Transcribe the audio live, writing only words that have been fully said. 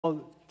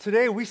Well,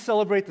 today we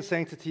celebrate the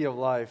sanctity of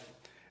life.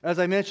 As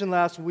I mentioned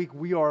last week,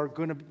 we are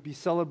going to be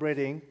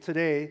celebrating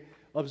today,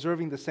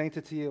 observing the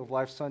Sanctity of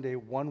Life Sunday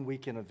 1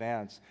 week in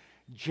advance.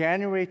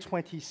 January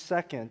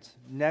 22nd,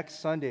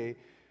 next Sunday,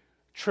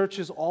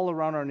 churches all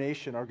around our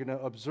nation are going to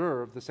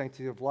observe the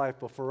sanctity of life,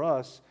 but for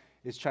us,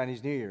 it's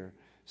Chinese New Year.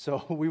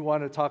 So we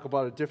want to talk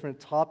about a different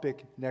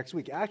topic next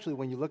week. Actually,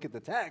 when you look at the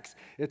text,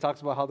 it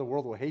talks about how the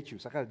world will hate you.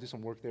 So I got to do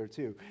some work there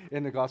too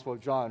in the Gospel of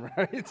John,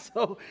 right?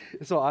 So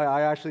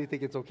I actually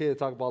think it's okay to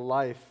talk about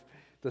life,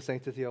 the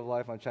sanctity of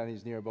life on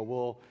Chinese New Year, but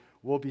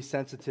we'll be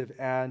sensitive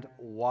and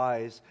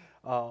wise.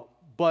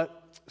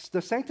 But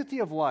the sanctity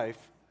of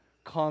life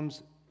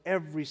comes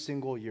every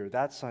single year,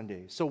 that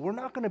Sunday. So we're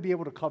not going to be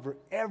able to cover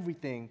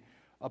everything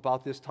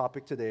about this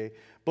topic today,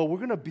 but we're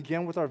going to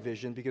begin with our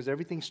vision because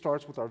everything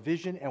starts with our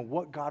vision and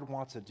what God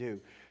wants to do.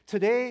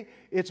 Today,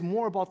 it's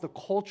more about the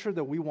culture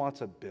that we want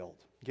to build.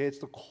 Okay, it's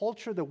the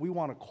culture that we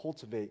want to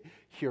cultivate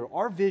here.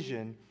 Our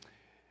vision,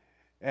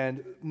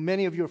 and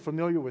many of you are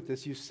familiar with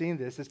this, you've seen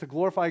this, is to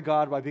glorify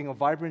God by being a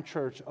vibrant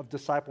church of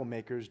disciple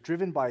makers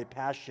driven by a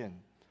passion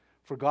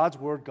for God's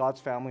word,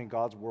 God's family, and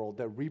God's world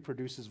that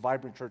reproduces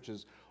vibrant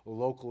churches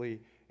locally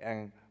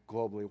and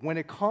globally. When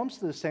it comes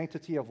to the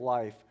sanctity of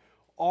life,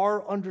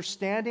 our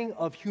understanding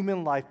of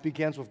human life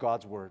begins with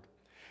God's word.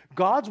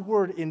 God's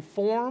word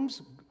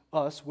informs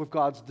us with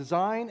God's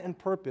design and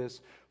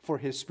purpose for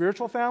his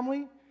spiritual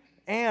family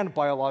and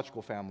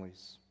biological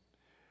families.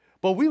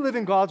 But we live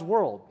in God's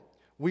world.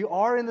 We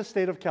are in the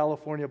state of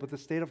California, but the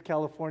state of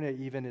California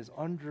even is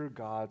under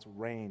God's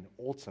reign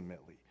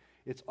ultimately.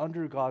 It's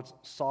under God's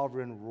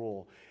sovereign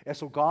rule. And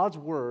so God's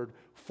word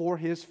for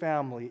his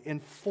family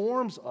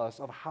informs us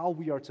of how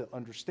we are to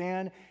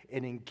understand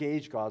and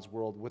engage God's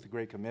world with the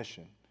Great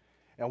Commission.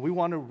 And we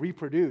want to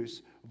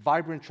reproduce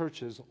vibrant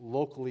churches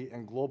locally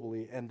and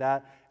globally, and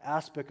that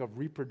aspect of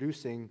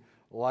reproducing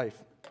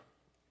life.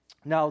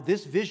 Now,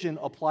 this vision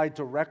applied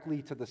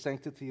directly to the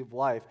sanctity of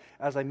life.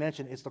 As I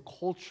mentioned, it's the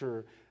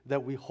culture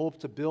that we hope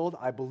to build.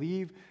 I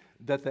believe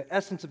that the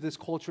essence of this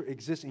culture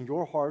exists in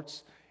your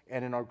hearts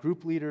and in our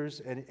group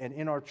leaders and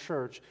in our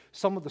church.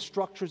 Some of the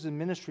structures and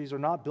ministries are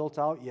not built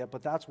out yet,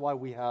 but that's why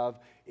we have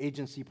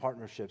agency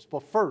partnerships.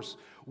 But first,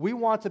 we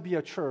want to be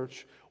a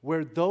church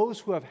where those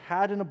who have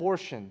had an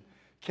abortion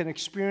can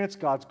experience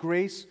God's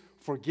grace,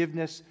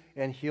 forgiveness,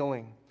 and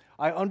healing.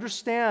 I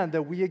understand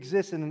that we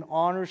exist in an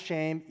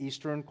honor-shame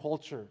Eastern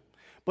culture.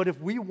 But if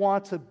we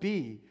want to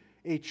be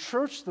a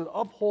church that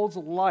upholds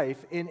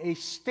life in a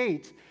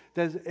state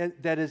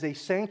that is a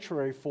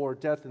sanctuary for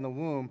death in the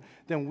womb,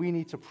 then we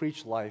need to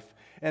preach life.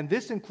 And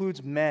this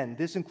includes men.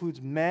 This includes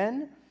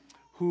men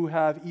who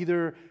have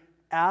either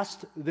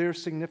asked their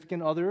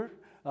significant other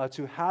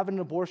to have an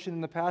abortion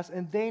in the past,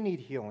 and they need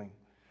healing.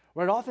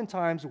 Right?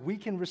 Oftentimes, we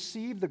can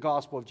receive the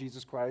gospel of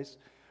Jesus Christ,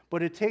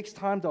 but it takes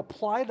time to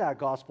apply that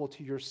gospel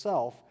to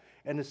yourself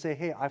and to say,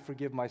 hey, I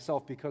forgive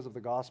myself because of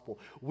the gospel.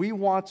 We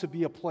want to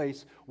be a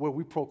place where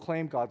we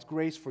proclaim God's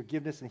grace,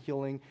 forgiveness, and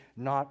healing,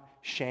 not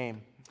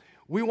shame.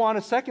 We want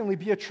to, secondly,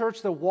 be a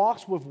church that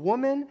walks with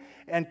women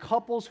and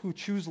couples who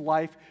choose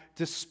life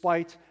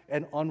despite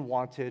an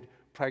unwanted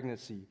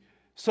pregnancy.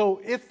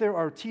 So if there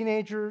are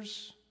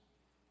teenagers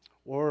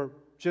or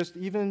just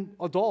even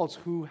adults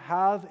who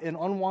have an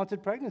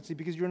unwanted pregnancy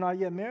because you're not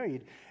yet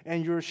married,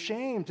 and you're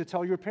ashamed to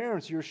tell your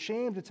parents, you're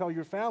ashamed to tell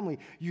your family,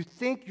 you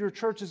think your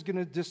church is going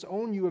to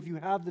disown you if you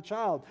have the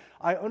child.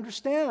 I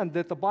understand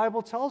that the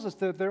Bible tells us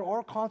that there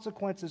are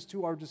consequences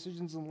to our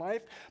decisions in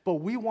life, but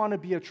we want to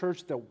be a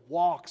church that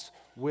walks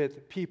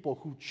with people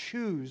who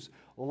choose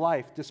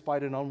life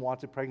despite an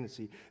unwanted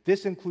pregnancy.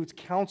 This includes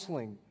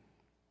counseling.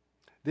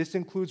 This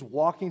includes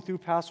walking through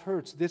past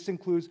hurts. This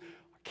includes,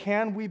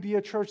 can we be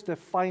a church that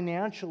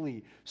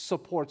financially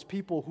supports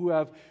people who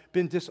have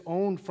been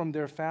disowned from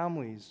their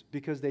families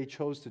because they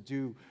chose to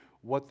do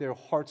what their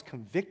hearts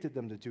convicted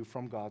them to do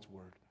from God's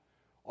word?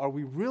 Are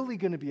we really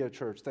going to be a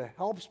church that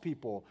helps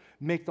people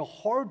make the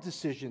hard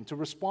decision to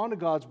respond to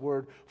God's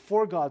word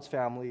for God's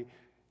family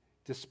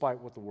despite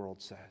what the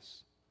world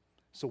says?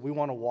 So we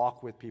want to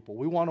walk with people.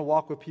 We want to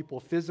walk with people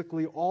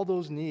physically, all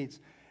those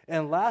needs.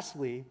 And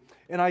lastly,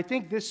 and I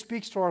think this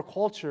speaks to our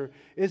culture,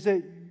 is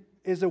that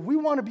we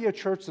want to be a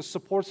church that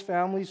supports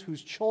families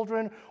whose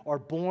children are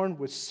born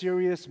with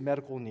serious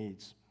medical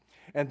needs.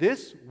 And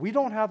this, we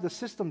don't have the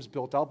systems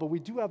built out, but we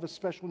do have a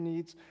special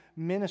needs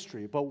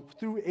ministry. But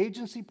through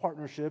agency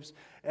partnerships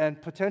and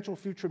potential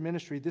future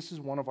ministry, this is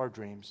one of our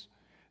dreams,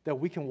 that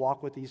we can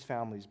walk with these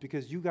families,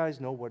 because you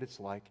guys know what it's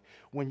like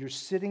when you're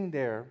sitting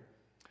there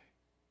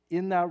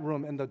in that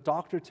room and the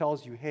doctor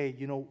tells you, hey,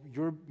 you know,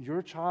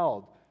 your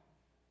child,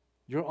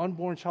 your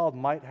unborn child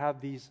might have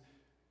these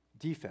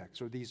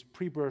defects or these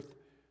pre-birth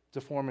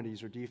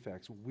deformities or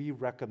defects. We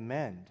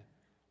recommend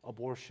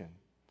abortion.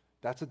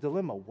 That's a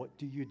dilemma. What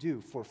do you do?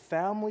 For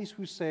families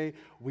who say,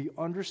 we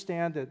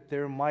understand that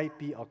there might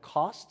be a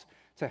cost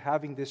to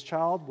having this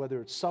child, whether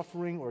it's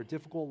suffering or a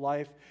difficult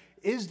life,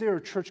 is there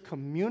a church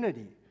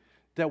community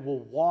that will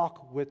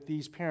walk with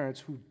these parents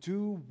who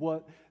do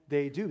what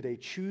they do. They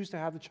choose to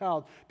have the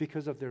child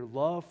because of their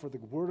love for the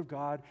Word of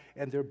God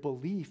and their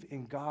belief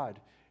in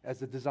God as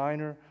the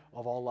designer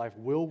of all life.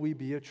 Will we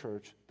be a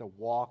church that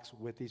walks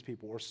with these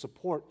people or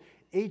support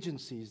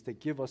agencies that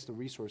give us the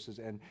resources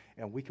and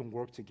we can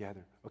work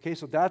together? Okay,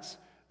 so that's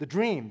the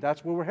dream.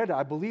 That's where we're headed.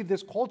 I believe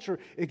this culture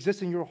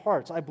exists in your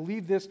hearts. I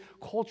believe this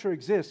culture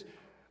exists,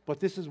 but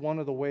this is one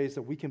of the ways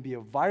that we can be a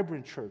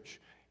vibrant church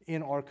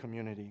in our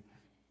community.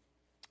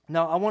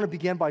 Now, I want to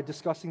begin by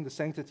discussing the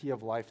sanctity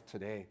of life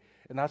today,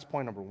 and that's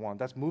point number one.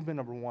 That's movement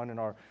number one in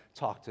our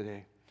talk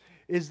today,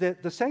 is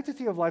that the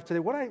sanctity of life today,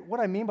 what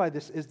I mean by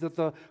this is that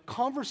the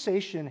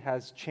conversation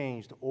has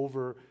changed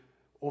over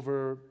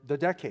the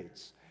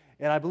decades,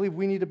 and I believe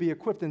we need to be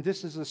equipped, and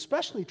this is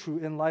especially true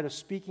in light of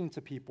speaking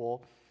to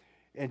people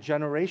and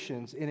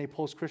generations in a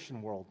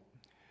post-Christian world.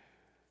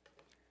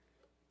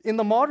 In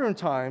the modern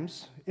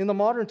times,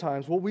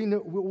 what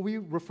we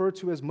refer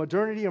to as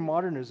modernity or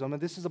modernism,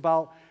 and this is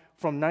about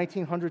from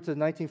 1900 to the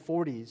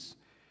 1940s,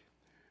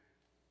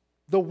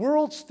 the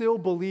world still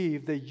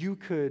believed that you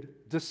could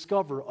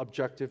discover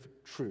objective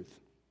truth.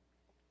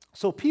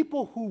 So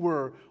people who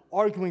were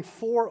arguing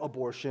for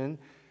abortion,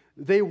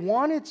 they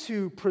wanted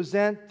to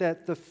present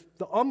that the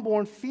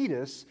unborn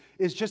fetus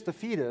is just a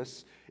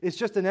fetus, it's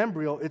just an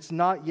embryo, it's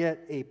not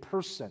yet a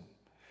person.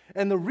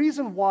 And the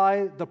reason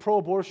why the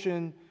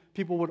pro-abortion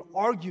people would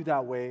argue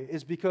that way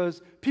is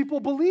because people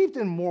believed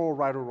in moral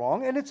right or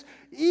wrong, and it's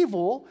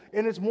evil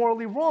and it's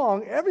morally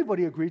wrong.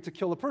 Everybody agreed to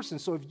kill a person.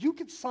 So if you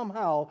could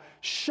somehow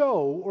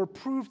show or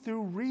prove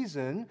through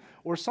reason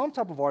or some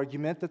type of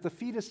argument that the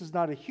fetus is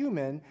not a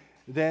human,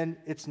 then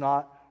it's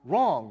not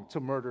wrong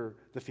to murder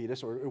the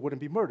fetus, or it wouldn't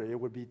be murder. It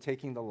would be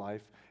taking the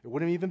life. It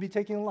wouldn't even be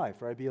taking the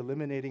life, right? It'd be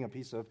eliminating a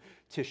piece of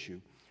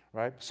tissue,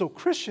 right? So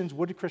Christians,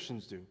 what did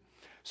Christians do?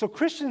 So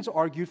Christians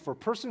argued for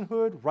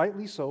personhood,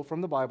 rightly so,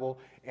 from the Bible,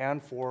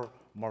 and for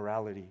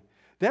morality.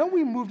 Then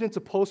we moved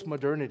into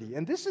postmodernity,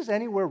 and this is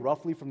anywhere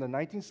roughly from the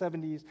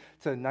 1970s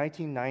to the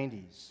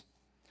 1990s,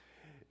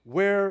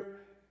 where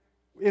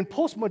in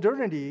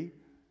postmodernity,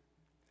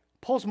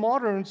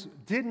 postmoderns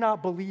did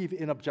not believe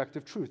in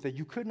objective truth, that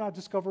you could not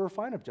discover or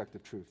find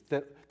objective truth,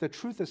 that the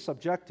truth is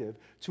subjective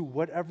to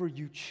whatever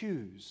you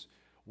choose.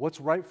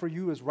 What's right for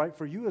you is right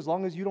for you as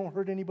long as you don't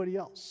hurt anybody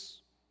else.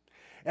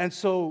 And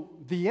so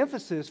the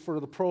emphasis for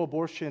the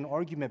pro-abortion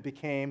argument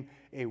became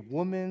a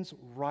woman's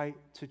right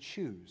to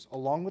choose,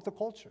 along with the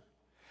culture.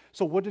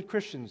 So what did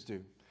Christians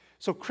do?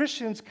 So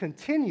Christians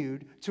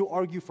continued to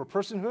argue for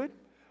personhood,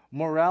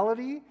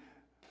 morality,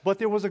 but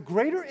there was a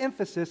greater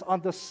emphasis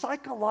on the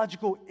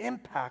psychological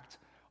impact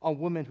on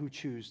women who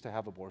choose to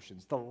have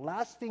abortions, the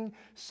lasting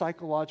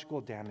psychological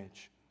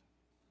damage.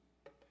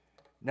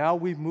 Now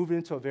we've moved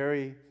into a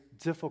very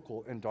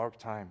difficult and dark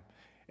time.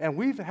 And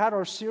we've had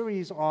our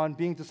series on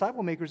being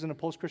disciple makers in a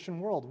post-Christian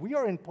world. We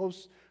are in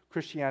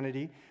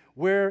post-Christianity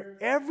where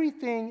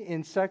everything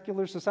in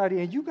secular society,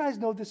 and you guys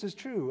know this is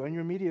true on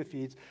your media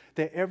feeds,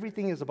 that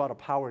everything is about a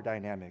power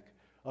dynamic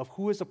of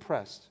who is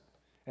oppressed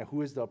and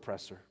who is the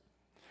oppressor.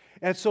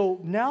 And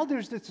so now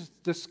there's this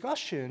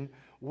discussion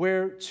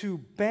where to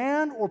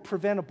ban or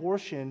prevent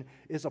abortion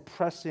is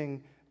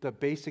oppressing the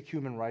basic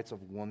human rights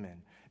of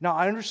women. Now,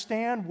 I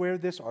understand where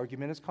this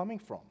argument is coming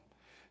from,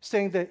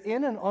 saying that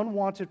in an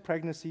unwanted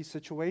pregnancy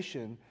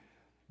situation,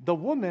 the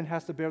woman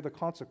has to bear the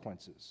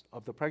consequences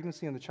of the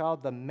pregnancy and the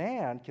child. The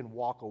man can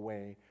walk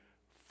away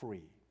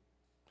free.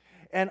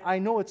 And I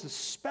know it's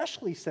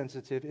especially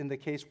sensitive in the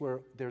case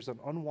where there's an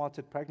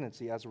unwanted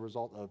pregnancy as a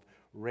result of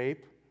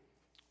rape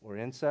or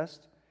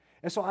incest.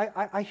 And so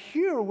I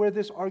hear where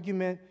this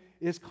argument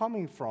is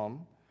coming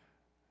from,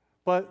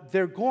 but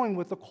they're going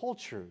with the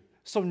culture.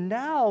 So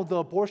now the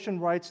abortion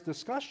rights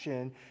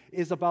discussion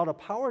is about a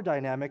power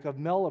dynamic of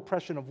male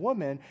oppression of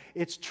women.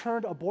 It's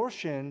turned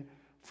abortion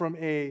from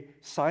a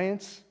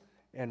science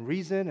and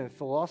reason and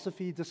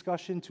philosophy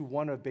discussion to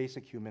one of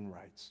basic human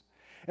rights.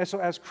 And so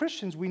as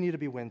Christians, we need to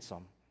be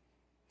winsome.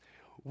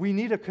 We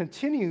need to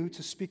continue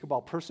to speak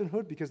about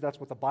personhood because that's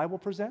what the Bible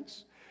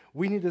presents.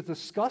 We need to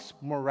discuss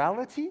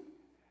morality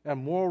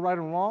and moral right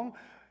and wrong.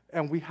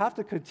 And we have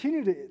to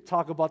continue to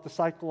talk about the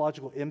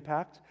psychological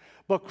impact.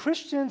 But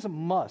Christians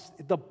must.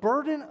 The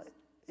burden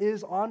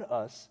is on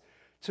us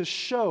to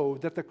show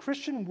that the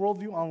Christian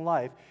worldview on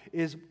life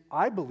is,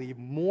 I believe,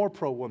 more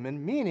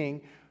pro-woman,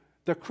 meaning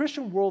the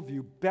Christian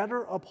worldview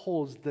better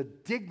upholds the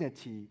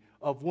dignity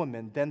of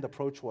women than the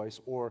pro-choice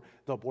or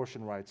the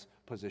abortion rights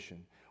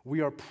position.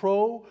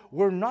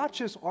 We're not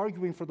just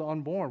arguing for the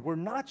unborn. We're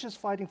not just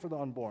fighting for the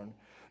unborn.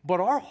 But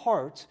our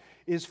heart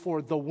is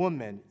for the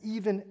woman,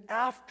 even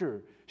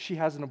after she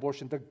has an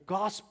abortion. The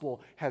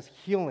gospel has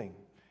healing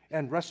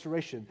and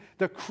restoration.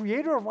 The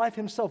creator of life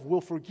himself will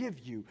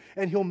forgive you,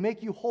 and he'll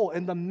make you whole,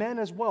 and the men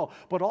as well.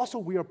 But also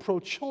we are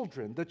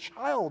pro-children. The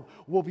child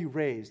will be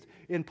raised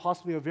in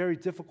possibly a very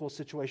difficult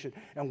situation,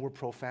 and we're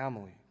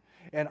pro-family.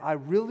 And I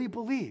really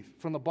believe,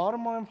 from the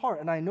bottom of my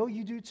heart, and I know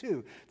you do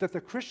too, that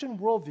the Christian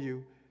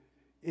worldview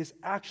is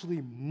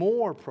actually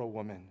more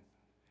pro-woman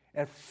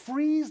and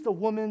frees the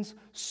woman's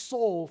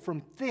soul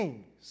from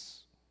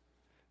things,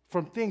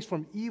 from things,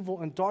 from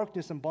evil and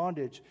darkness and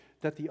bondage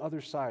that the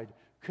other side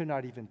could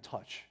not even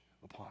touch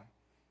upon.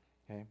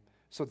 Okay?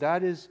 So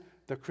that is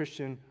the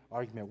Christian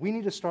argument. We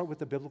need to start with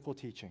the biblical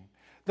teaching.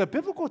 The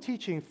biblical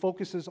teaching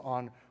focuses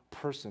on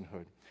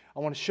personhood. I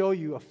want to show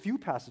you a few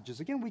passages.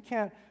 Again, we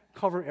can't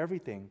cover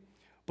everything,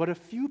 but a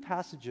few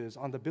passages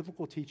on the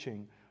biblical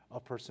teaching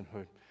of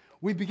personhood.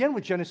 We begin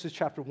with Genesis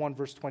chapter 1,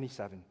 verse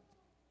 27.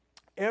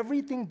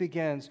 Everything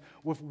begins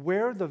with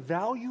where the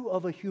value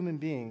of a human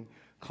being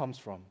comes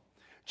from.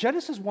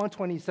 Genesis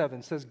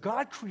 1:27 says,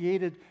 God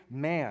created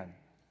man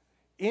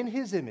in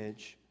his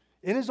image,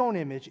 in his own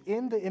image,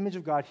 in the image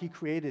of God, he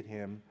created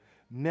him,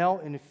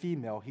 male and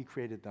female, he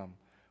created them.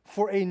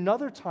 For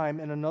another time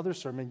in another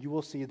sermon, you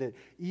will see that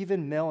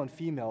even male and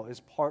female is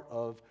part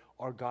of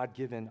our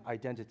God-given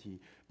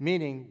identity,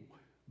 meaning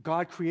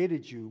God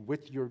created you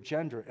with your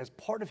gender as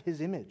part of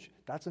his image.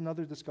 That's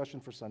another discussion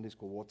for Sunday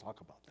school. We'll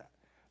talk about that.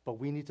 But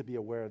we need to be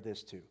aware of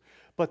this too.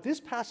 But this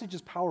passage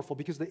is powerful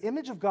because the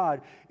image of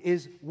God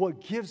is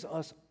what gives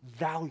us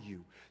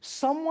value.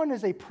 Someone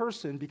is a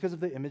person because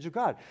of the image of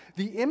God.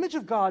 The image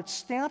of God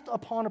stamped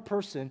upon a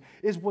person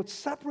is what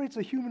separates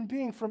a human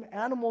being from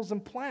animals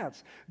and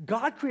plants.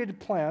 God created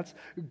plants,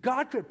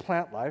 God created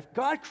plant life,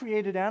 God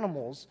created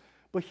animals,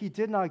 but he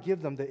did not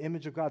give them the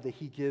image of God that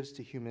he gives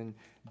to human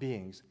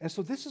beings. And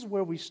so this is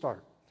where we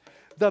start.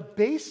 The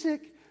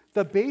basic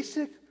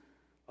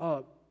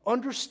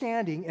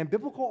understanding and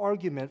biblical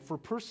argument for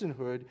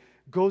personhood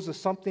goes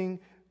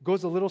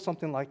a little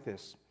something like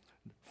this.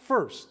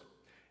 First,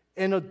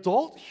 an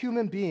adult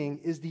human being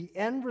is the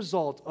end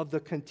result of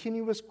the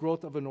continuous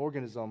growth of an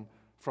organism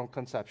from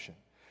conception.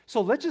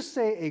 So let's just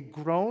say a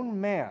grown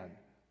man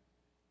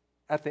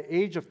at the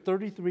age of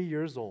 33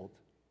 years old.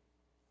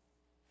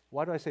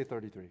 Why do I say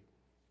 33?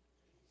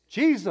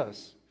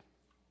 Jesus.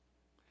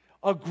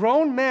 A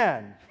grown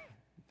man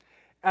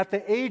at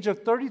the age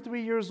of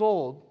 33 years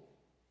old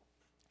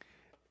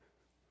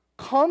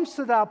comes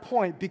to that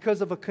point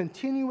because of a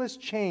continuous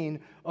chain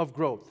of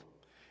growth.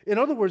 In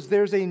other words,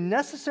 there's a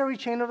necessary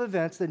chain of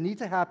events that need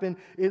to happen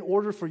in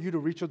order for you to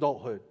reach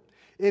adulthood.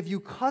 If you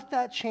cut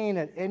that chain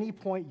at any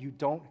point, you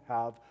don't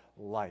have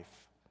life.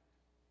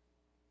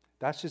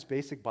 That's just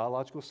basic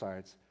biological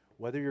science.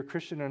 Whether you're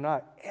Christian or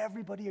not,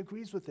 everybody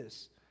agrees with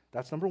this.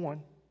 That's number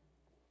one.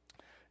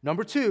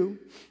 Number two,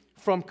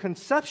 from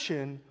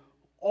conception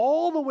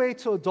all the way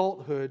to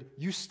adulthood,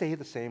 you stay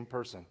the same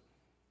person.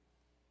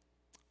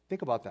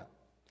 Think about that.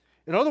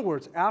 In other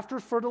words, after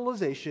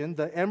fertilization,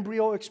 the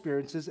embryo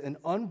experiences an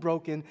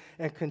unbroken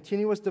and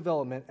continuous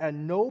development. At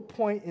no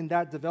point in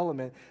that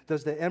development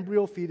does the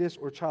embryo, fetus,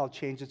 or child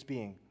change its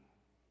being.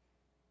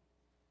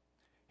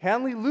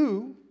 Hanley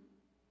Lou,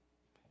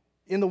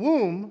 in the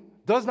womb,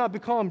 does not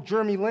become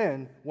Jeremy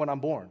Lin when I'm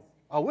born.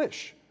 I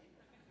wish.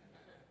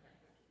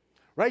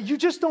 Right? You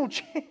just don't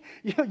change.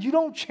 You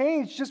don't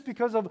change just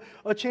because of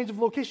a change of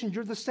location.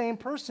 You're the same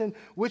person,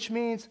 which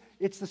means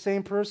it's the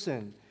same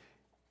person.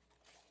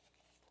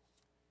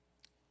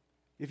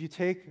 If you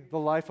take the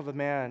life of a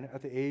man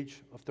at the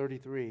age of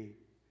 33,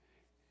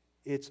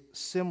 it's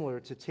similar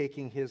to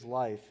taking his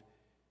life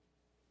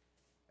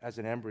as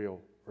an embryo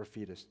or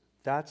fetus.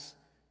 That's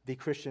the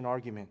Christian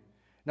argument.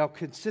 Now,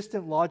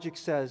 consistent logic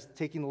says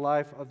taking the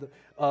life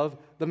of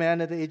the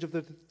man at the age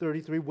of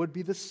 33 would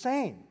be the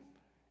same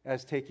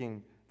as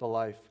taking the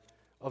life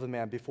of the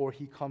man before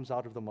he comes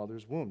out of the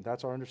mother's womb.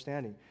 That's our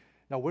understanding.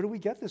 Now, where do we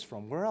get this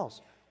from? Where else?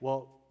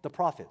 Well, the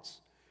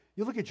prophets.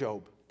 You look at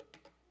Job.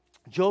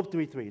 Job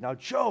 3:3. Now,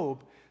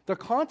 Job, the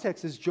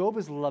context is Job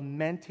is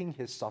lamenting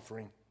his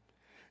suffering.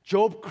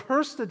 Job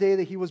cursed the day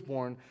that he was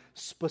born,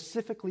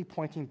 specifically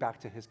pointing back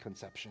to his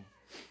conception.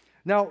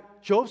 Now,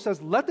 Job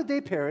says, let the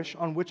day perish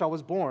on which I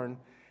was born,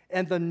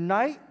 and the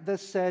night that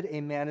said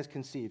a man is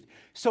conceived.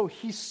 So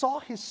he saw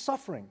his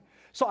suffering.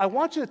 So I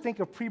want you to think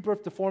of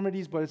pre-birth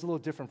deformities, but it's a little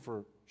different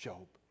for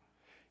Job.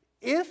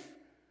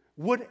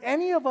 Would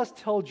any of us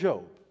tell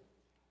Job,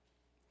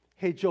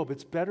 hey, Job,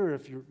 it's better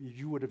if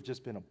you would have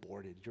just been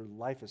aborted. Your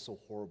life is so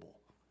horrible.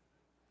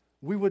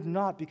 We would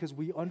not, because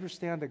we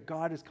understand that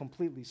God is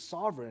completely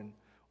sovereign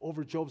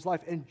over Job's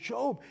life. And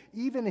Job,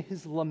 even in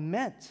his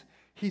lament,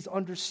 he's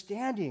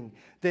understanding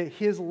that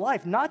his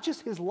life, not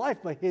just his life,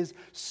 but his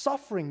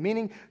suffering,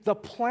 meaning the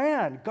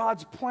plan,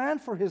 God's plan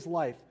for his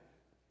life,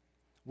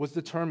 was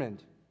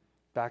determined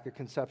back at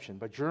conception.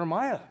 But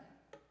Jeremiah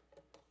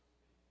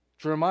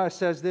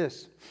says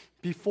this,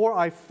 before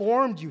I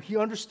formed you, he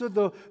understood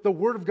the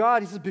word of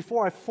God. He says,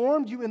 before I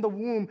formed you in the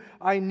womb,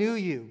 I knew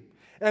you.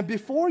 And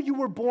before you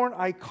were born,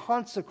 I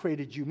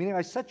consecrated you, meaning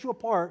I set you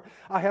apart.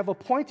 I have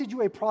appointed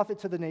you a prophet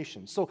to the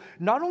nations. So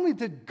not only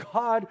did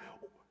God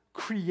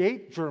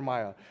create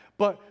Jeremiah,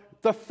 but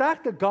the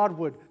fact that God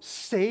would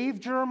save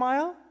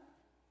Jeremiah,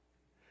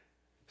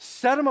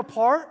 set him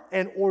apart,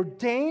 and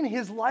ordain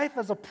his life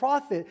as a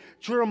prophet,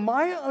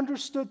 Jeremiah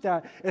understood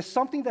that as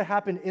something that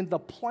happened in the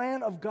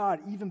plan of God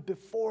even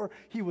before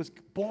he was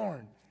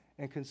born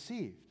and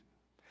conceived.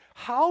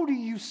 How do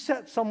you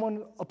set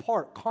someone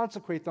apart,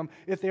 consecrate them,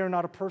 if they are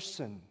not a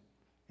person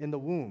in the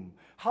womb?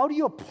 How do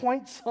you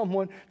appoint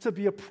someone to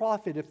be a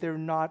prophet if they're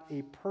not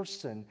a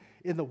person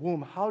in the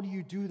womb? How do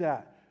you do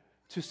that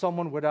to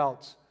someone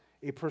without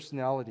a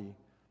personality?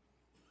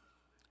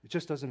 It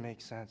just doesn't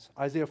make sense.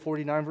 Isaiah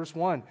 49, verse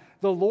 1,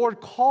 the Lord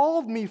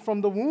called me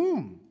from the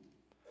womb.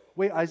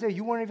 Wait, Isaiah,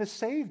 you weren't even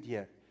saved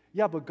yet.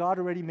 Yeah, but God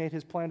already made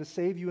his plan to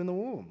save you in the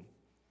womb.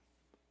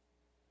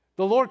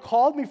 The Lord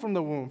called me from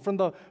the womb,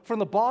 from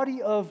the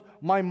body of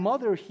my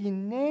mother, he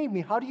named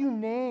me. How do you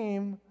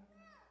name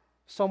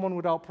someone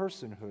without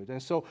personhood?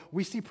 And so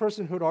we see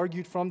personhood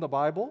argued from the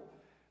Bible.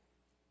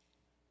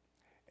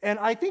 And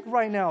I think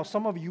right now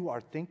some of you are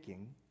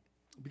thinking,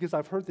 because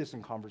I've heard this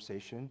in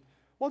conversation,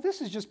 well,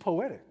 this is just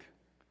poetic.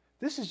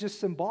 This is just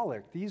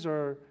symbolic. These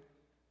are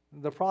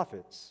the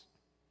prophets.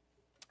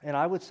 And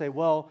I would say,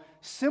 well,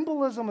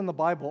 symbolism in the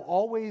Bible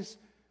always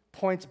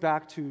points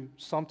back to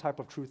some type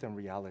of truth and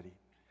reality.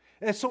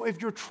 And so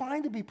if you're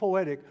trying to be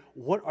poetic,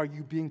 what are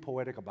you being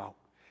poetic about?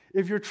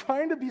 If you're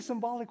trying to be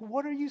symbolic,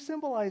 what are you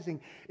symbolizing?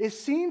 It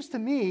seems to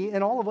me,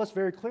 and all of us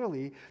very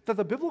clearly, that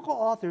the biblical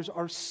authors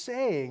are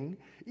saying,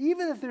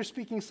 even if they're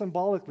speaking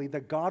symbolically,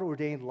 that God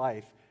ordained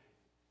life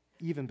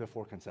even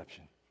before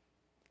conception.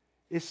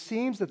 It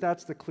seems that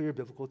that's the clear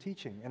biblical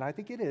teaching, and I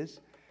think it is.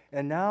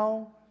 And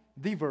now,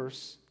 the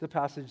verse, the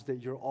passage that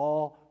you're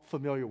all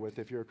familiar with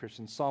if you're a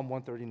Christian, Psalm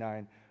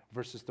 139,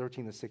 verses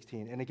 13 to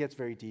 16, and it gets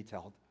very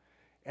detailed.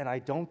 And I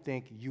don't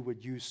think you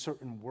would use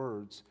certain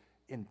words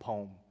in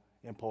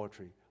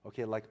poetry,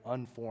 okay, like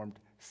unformed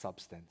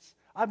substance.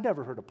 I've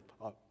never heard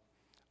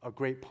a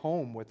great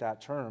poem with that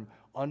term,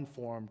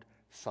 unformed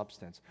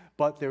substance.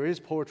 But there is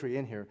poetry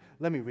in here.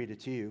 Let me read it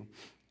to you.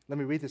 Let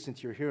me read this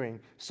into your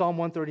hearing. Psalm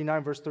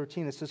 139, verse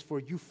 13, it says,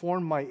 "For you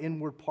formed my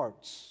inward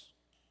parts.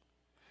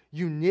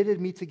 You knitted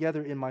me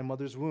together in my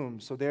mother's womb."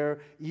 So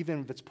there,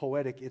 even if it's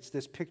poetic, it's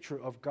this picture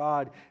of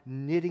God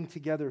knitting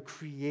together,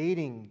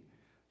 creating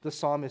the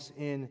psalmist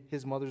in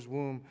his mother's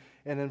womb.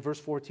 And in verse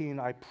 14,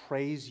 "I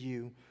praise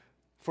you,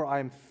 for I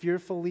am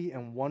fearfully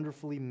and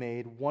wonderfully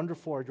made.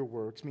 Wonderful are your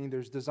works," meaning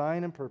there's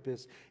design and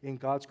purpose in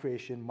God's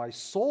creation. My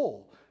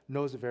soul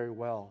knows it very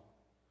well.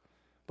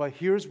 But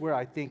here's where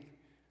I think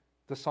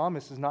the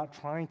psalmist is not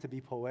trying to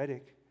be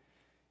poetic.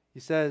 He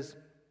says,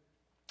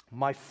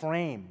 my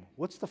frame.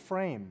 What's the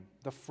frame?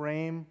 The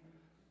frame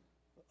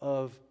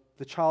of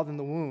the child in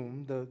the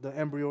womb, the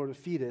embryo or the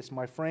fetus.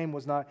 My frame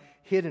was not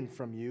hidden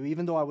from you,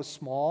 even though I was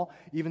small,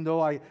 even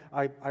though I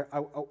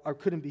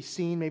couldn't be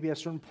seen maybe at a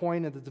certain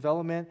point in the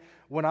development.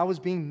 When I was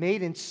being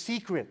made in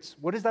secret,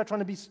 what is that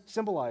trying to be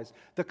symbolized?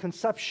 The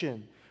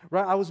conception,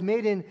 right? I was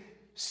made in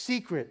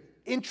secret,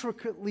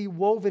 intricately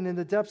woven in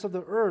the depths of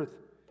the earth.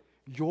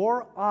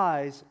 Your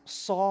eyes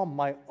saw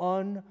my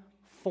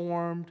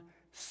unformed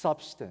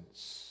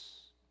substance.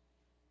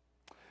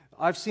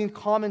 I've seen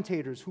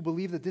commentators who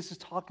believe that this is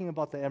talking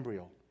about the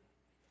embryo.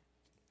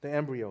 The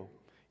embryo.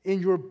 In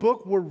your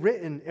book were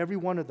written, every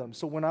one of them.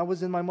 So when I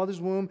was in my mother's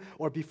womb,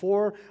 or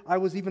before I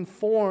was even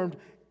formed,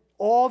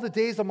 all the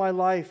days of my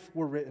life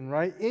were written,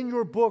 right? In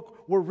your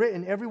book were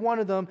written, every one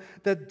of them,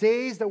 the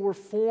days that were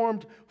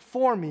formed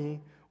for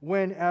me,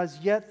 when as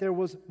yet there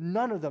was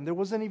none of them. There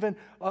wasn't even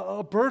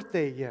a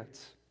birthday yet.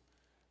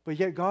 But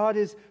yet God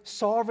is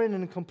sovereign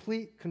and in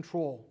complete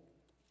control.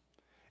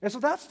 And so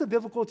that's the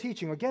biblical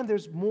teaching. Again,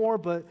 there's more,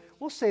 but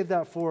we'll save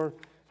that for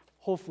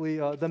hopefully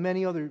the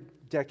many other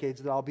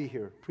decades that I'll be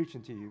here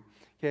preaching to you.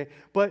 Okay?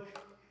 But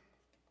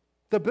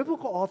the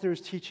biblical author is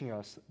teaching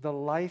us the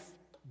life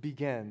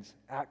begins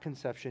at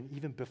conception,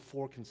 even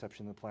before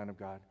conception in the plan of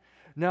God.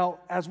 Now,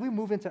 as we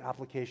move into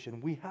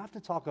application, we have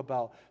to talk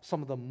about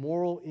some of the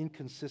moral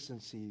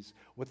inconsistencies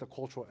with the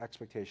cultural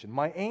expectation.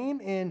 My aim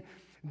in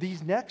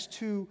these next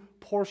two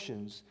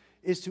portions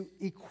is to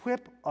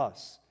equip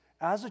us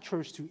as a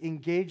church to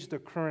engage the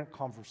current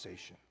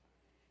conversation.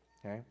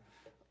 Okay?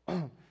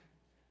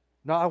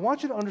 Now, I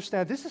want you to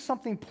understand, this is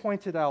something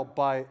pointed out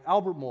by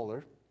Albert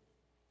Mohler,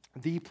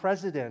 the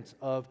president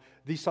of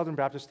the Southern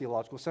Baptist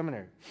Theological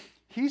Seminary.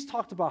 He's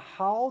talked about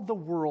how the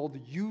world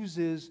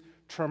uses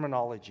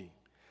terminology.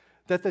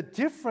 That the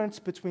difference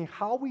between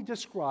how we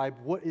describe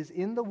what is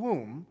in the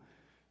womb,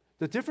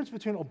 the difference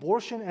between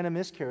abortion and a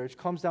miscarriage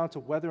comes down to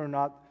whether or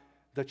not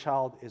the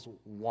child is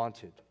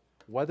wanted.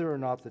 Whether or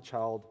not the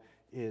child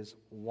is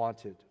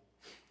wanted.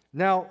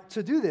 Now,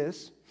 to do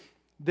this,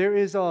 there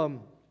is a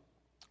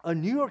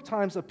New York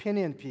Times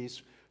opinion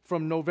piece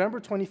from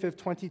November 25th,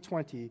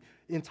 2020,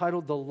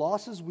 entitled "The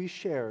Losses We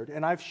Shared."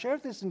 And I've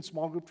shared this in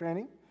small group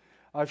training.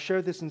 I've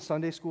shared this in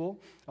Sunday school.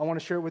 I want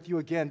to share it with you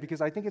again because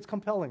I think it's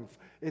compelling.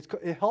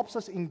 It helps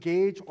us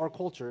engage our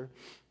culture.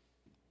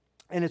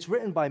 And it's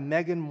written by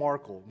Meghan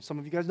Markle. Some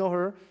of you guys know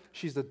her.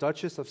 She's the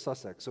Duchess of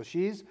Sussex. So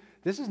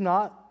this is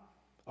not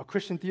a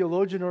Christian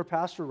theologian or a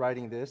pastor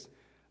writing this.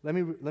 Let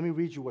me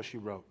read you what she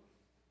wrote.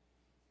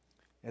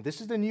 And this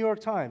is the New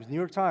York Times.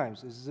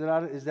 Is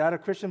that a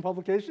Christian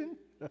publication?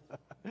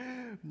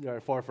 Yeah,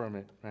 far from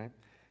it, right?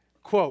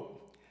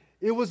 Quote,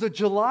 "It was a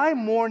July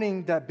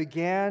morning that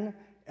began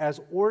as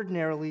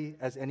ordinarily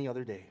as any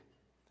other day.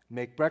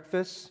 Make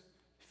breakfast,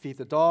 feed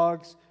the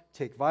dogs,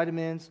 take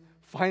vitamins,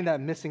 find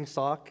that missing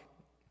sock,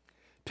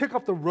 pick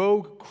up the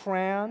rogue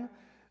crayon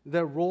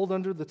that rolled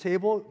under the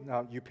table.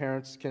 Now, you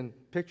parents can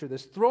picture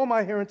this. Throw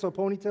my hair into a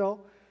ponytail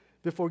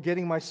before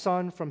getting my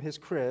son from his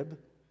crib.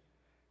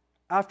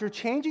 After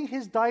changing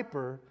his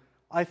diaper,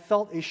 I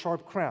felt a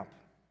sharp cramp.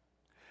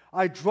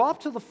 I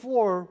dropped to the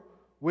floor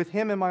with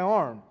him in my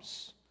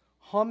arms,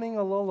 humming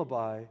a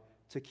lullaby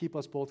to keep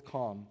us both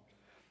calm.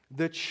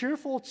 The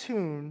cheerful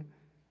tune,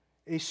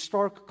 a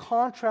stark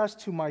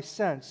contrast to my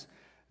sense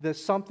that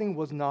something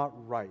was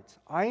not right.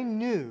 I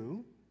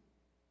knew,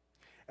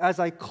 as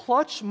I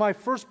clutched my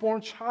firstborn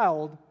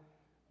child,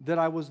 that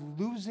I was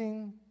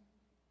losing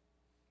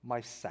my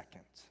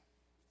second.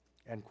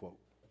 End quote.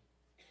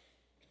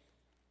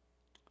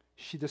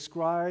 She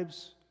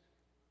describes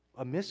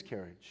a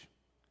miscarriage,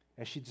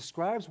 and she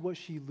describes what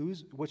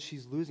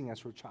she's losing as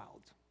her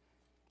child.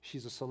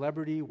 She's a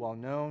celebrity, well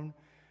known.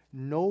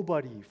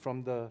 Nobody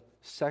from the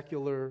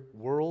secular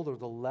world or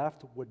the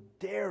left would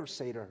dare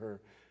say to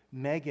her,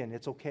 Megan,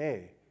 it's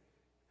okay.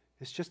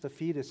 It's just a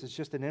fetus. It's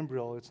just an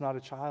embryo. It's not a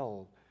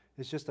child.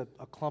 It's just a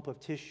clump of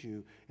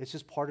tissue. It's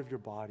just part of your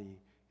body.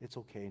 It's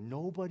okay.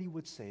 Nobody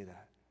would say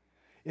that.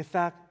 In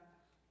fact,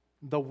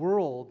 the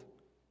world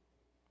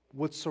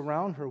would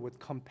surround her with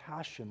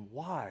compassion.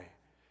 Why?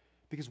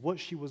 Because what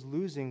she was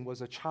losing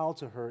was a child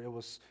to her. It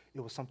was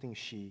something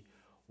she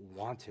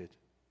wanted.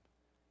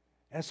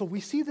 And so we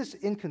see this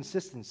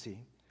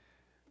inconsistency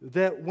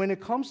that when it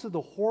comes to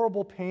the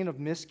horrible pain of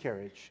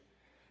miscarriage,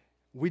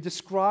 we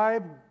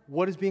describe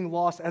what is being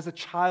lost as a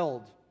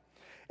child.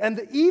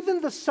 And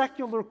even the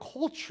secular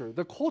culture,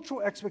 the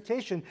cultural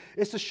expectation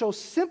is to show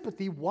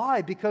sympathy.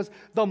 Why? Because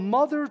the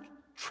mother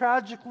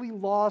tragically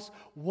lost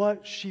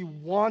what she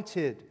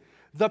wanted.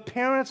 The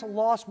parents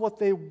lost what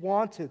they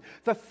wanted.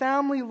 The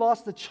family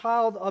lost the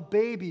child, a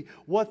baby,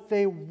 what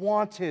they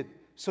wanted.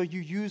 So you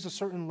use a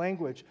certain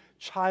language,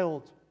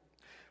 child.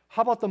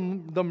 How about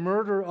the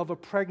murder of a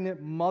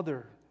pregnant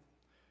mother?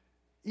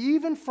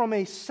 Even from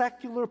a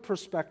secular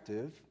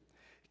perspective,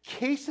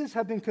 cases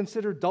have been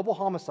considered double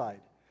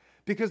homicide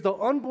because the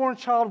unborn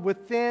child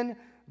within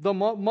the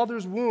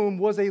mother's womb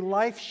was a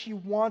life she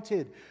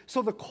wanted.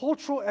 So the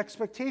cultural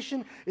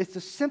expectation is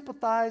to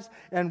sympathize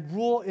and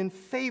rule in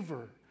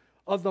favor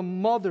of the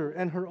mother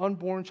and her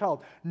unborn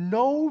child.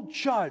 No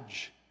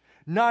judge,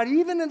 not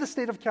even in the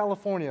state of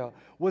California,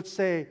 would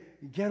say,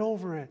 get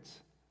over it.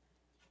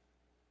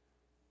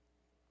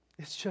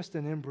 It's just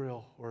an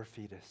embryo or a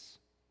fetus.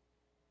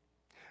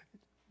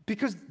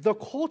 Because the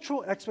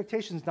cultural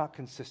expectation is not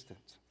consistent.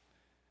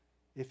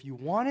 If you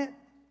want it,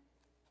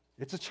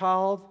 it's a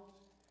child,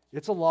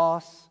 it's a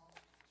loss.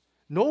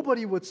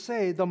 Nobody would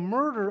say the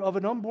murder of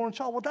an unborn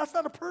child, well, that's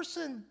not a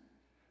person.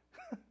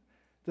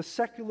 The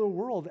secular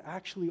world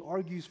actually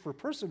argues for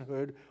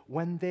personhood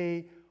when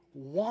they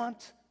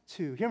want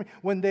to. Hear me?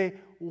 When they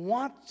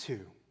want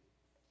to.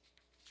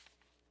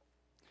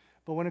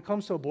 But when it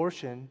comes to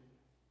abortion,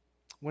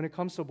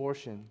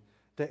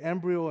 the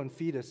embryo and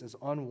fetus is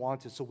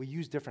unwanted, so we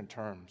use different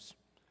terms.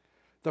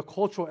 The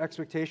cultural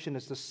expectation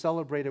is to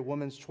celebrate a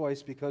woman's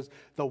choice because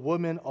the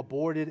woman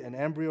aborted an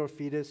embryo or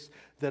fetus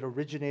that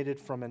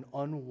originated from an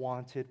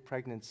unwanted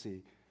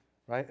pregnancy,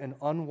 right? An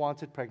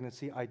unwanted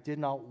pregnancy I did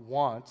not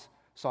want,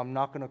 so I'm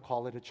not going to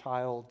call it a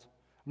child.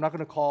 I'm not going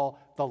to call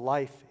the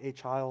life a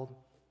child.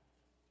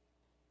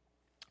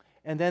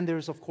 And then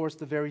there's, of course,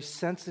 the very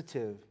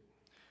sensitive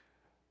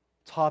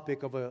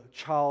topic of a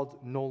child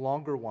no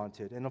longer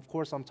wanted. And of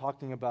course, I'm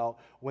talking about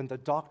when the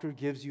doctor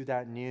gives you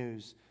that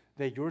news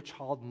that your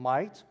child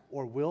might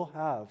or will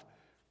have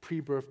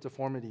pre-birth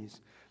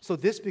deformities. So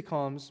this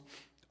becomes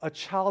a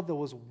child that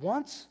was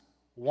once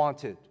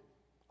wanted,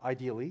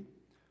 ideally,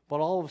 but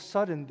all of a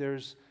sudden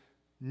there's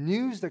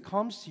news that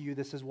comes to you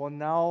that says, well,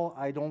 now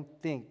I don't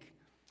think,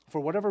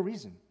 for whatever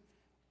reason,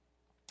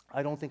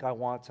 I don't think I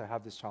want to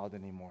have this child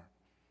anymore.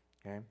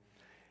 Okay?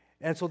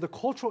 And so the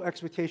cultural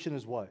expectation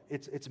is what?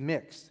 It's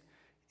mixed.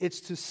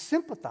 It's to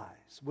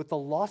sympathize with the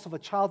loss of a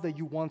child that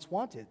you once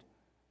wanted,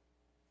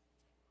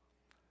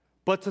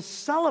 but to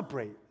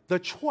celebrate the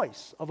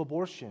choice of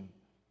abortion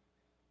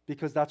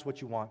because that's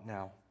what you want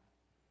now.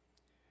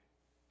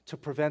 To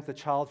prevent the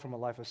child from a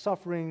life of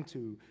suffering,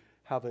 to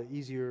have an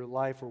easier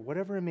life, or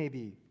whatever it may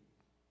be.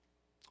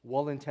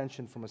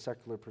 Well-intentioned from a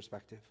secular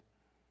perspective.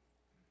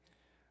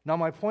 Now,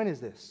 my point is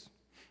this.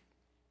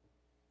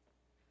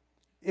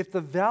 If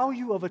the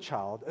value of a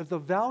child, if the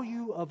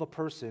value of a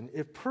person,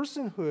 if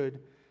personhood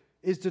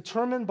is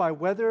determined by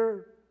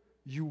whether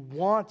you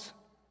want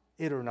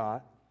it or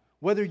not,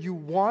 whether you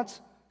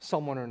want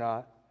someone or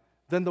not,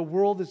 then the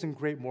world is in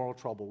great moral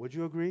trouble. Would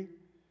you agree?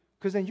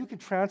 Because then you could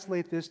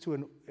translate this to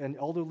an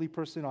elderly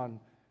person on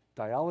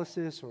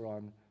dialysis or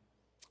on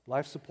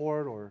life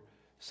support, or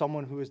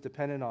someone who is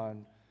dependent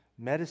on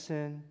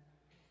medicine,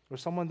 or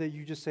someone that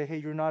you just say, hey,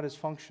 you're not as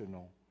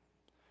functional.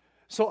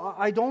 So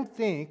I don't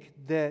think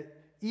that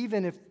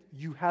even if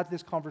you had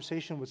this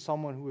conversation with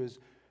someone who is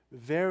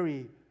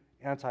very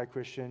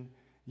anti-Christian,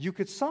 you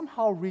could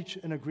somehow reach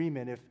an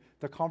agreement if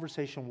the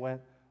conversation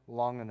went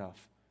long enough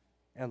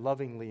and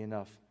lovingly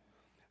enough,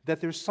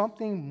 that there's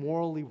something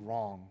morally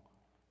wrong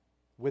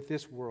with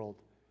this world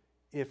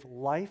if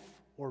life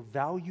or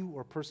value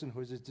or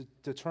personhood is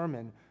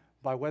determined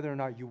by whether or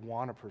not you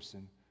want a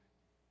person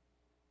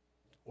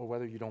or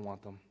whether you don't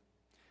want them.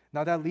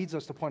 Now that leads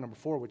us to point number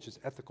 4, which is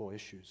ethical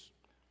issues.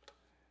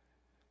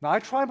 Now I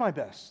tried my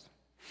best,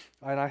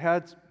 and I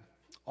had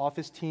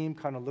office team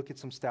kind of look at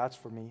some stats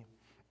for me,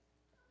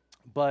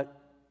 but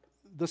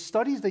the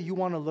studies that you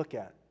want to look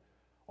at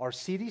are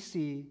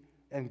CDC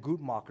and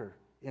Guttmacher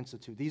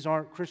Institute. These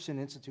aren't Christian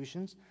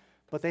institutions,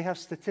 but they have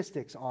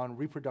statistics on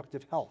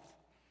reproductive health.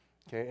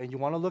 Okay, and you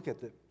want to look at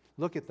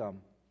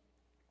them.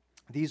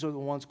 These are the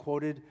ones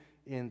quoted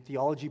in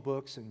theology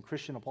books and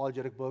Christian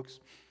apologetic books.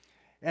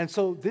 And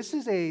so this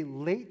is a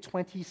late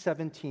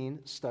 2017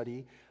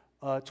 study,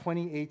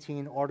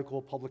 2018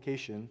 article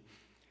publication.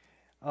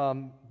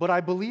 But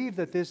I believe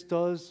that this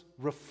does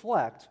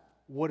reflect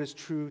what is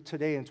true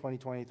today in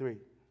 2023.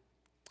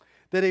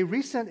 That a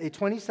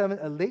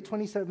late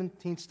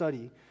 2017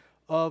 study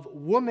of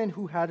women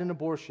who had an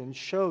abortion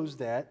shows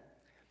that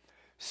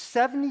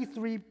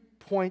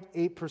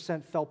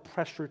 73.8% felt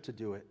pressure to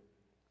do it.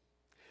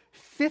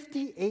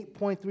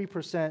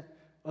 58.3%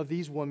 of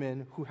these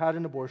women who had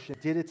an abortion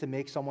did it to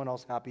make someone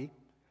else happy.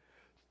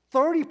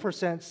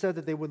 30% said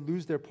that they would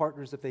lose their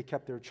partners if they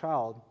kept their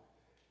child.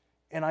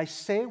 And I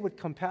say with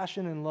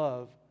compassion and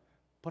love,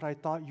 but I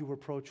thought you were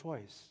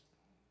pro-choice.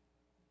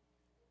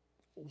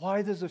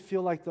 Why does it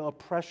feel like the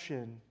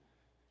oppression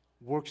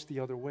works the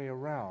other way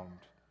around?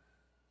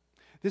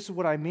 This is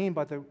what I mean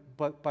by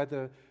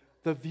the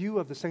view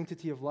of the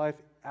sanctity of life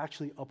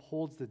actually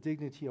upholds the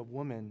dignity of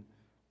women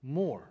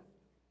more.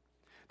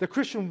 The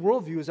Christian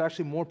worldview is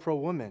actually more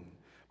pro-woman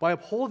by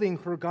upholding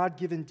her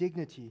God-given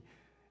dignity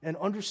and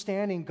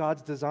understanding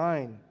God's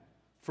design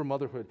for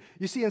motherhood.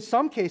 You see, in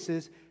some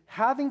cases,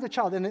 having the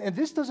child, and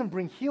this doesn't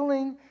bring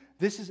healing,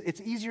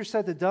 it's easier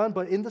said than done,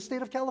 but in the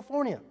state of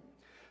California,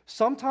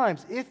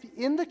 sometimes, if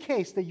in the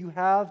case that you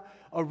have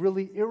a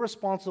really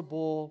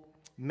irresponsible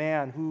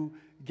man who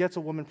gets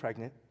a woman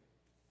pregnant,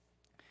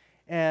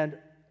 and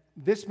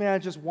this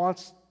man just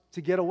wants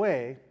to get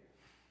away,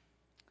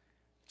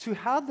 to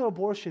have the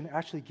abortion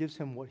actually gives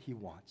him what he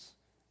wants.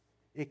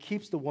 It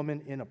keeps the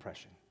woman in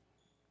oppression.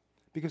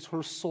 Because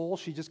her soul,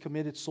 she just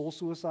committed soul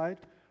suicide,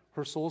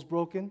 her soul's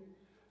broken,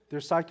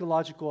 there's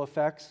psychological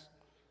effects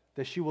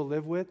that she will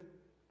live with.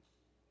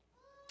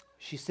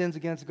 She sins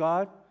against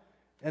God,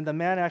 and the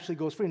man actually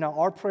goes free. Now,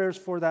 our prayers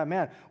for that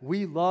man,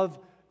 we love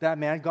that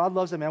man. God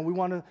loves that man. We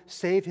want to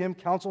save him,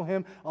 counsel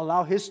him,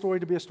 allow his story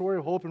to be a story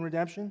of hope and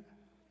redemption.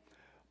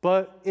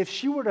 But if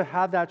she were to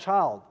have that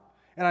child,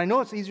 and I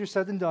know it's easier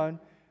said than done,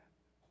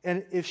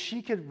 and if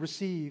she could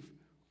receive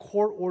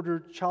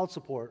court-ordered child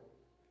support,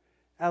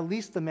 at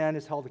least the man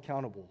is held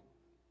accountable.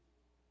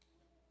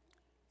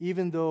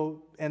 Even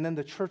though, and then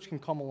the church can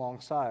come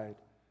alongside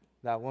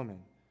that woman.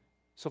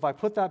 So if I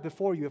put that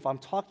before you, if I'm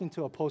talking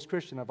to a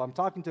post-Christian, if I'm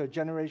talking to a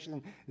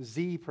Generation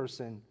Z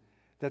person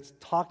that's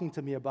talking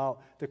to me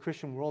about the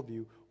Christian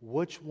worldview,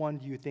 which one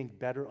do you think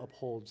better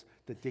upholds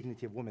the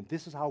dignity of women?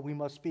 This is how we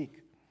must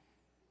speak.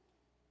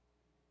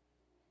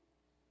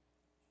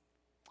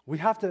 We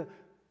have to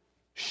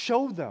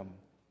show them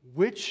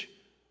which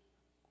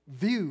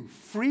view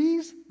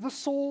frees the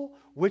soul,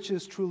 which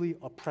is truly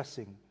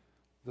oppressing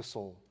the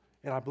soul.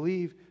 And I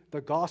believe the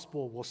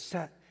gospel will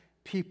set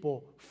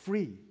people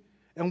free.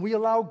 And we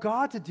allow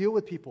God to deal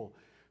with people.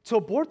 To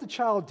abort the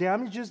child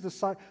damages the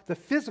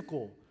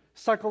physical,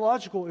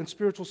 psychological, and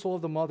spiritual soul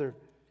of the mother,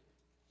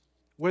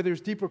 where there's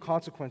deeper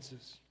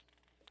consequences.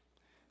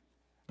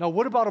 Now,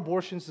 what about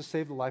abortions to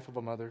save the life of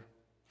a mother?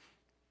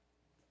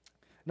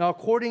 Now,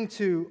 according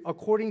to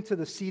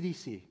the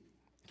CDC,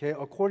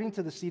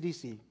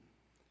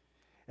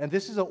 and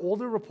this is an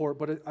older report,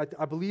 but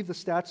I believe the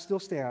stats still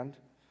stand,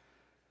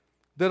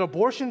 that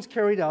abortions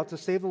carried out to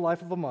save the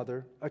life of a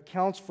mother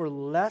accounts for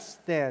less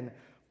than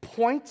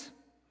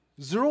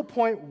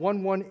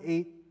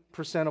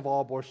 0.118% of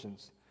all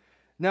abortions.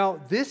 Now,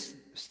 this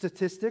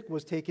statistic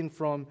was taken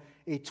from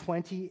a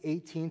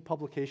 2018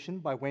 publication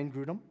by Wayne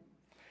Grudem,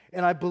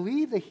 and I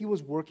believe that he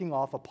was working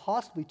off a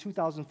possibly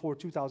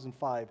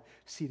 2004-2005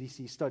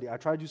 CDC study. I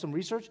tried to do some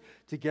research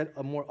to get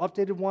a more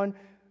updated one.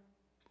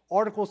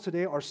 Articles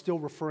today are still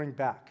referring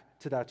back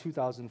to that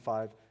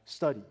 2005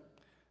 study.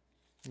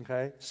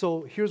 Okay,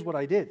 so here's what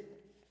I did.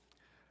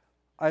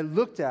 I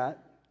looked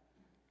at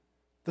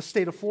the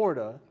state of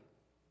Florida,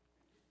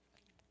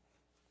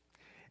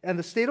 and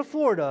the state of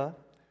Florida,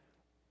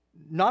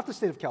 not the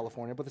state of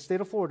California, but the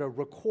state of Florida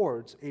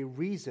records a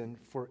reason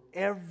for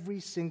every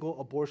single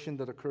abortion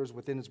that occurs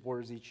within its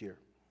borders each year.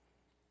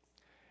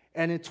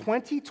 And in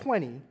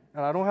 2020, and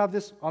I don't have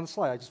this on the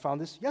slide, I just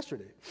found this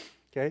yesterday,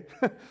 okay,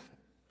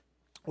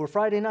 or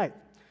Friday night,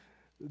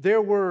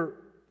 there were,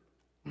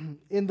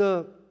 in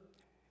the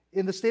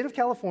state of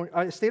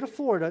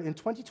Florida, in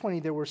 2020,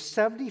 there were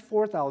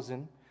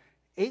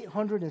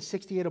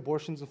 74,868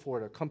 abortions in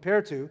Florida,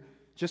 compared to,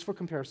 just for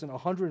comparison,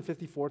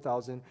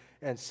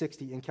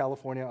 154,060 in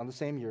California on the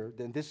same year.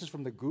 Then this is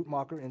from the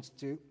Guttmacher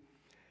Institute.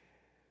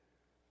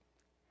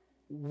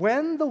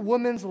 When the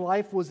woman's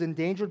life was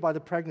endangered by the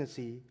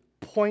pregnancy,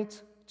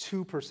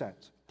 0.20%,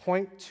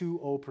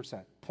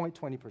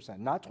 0.20%,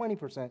 not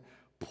 20%,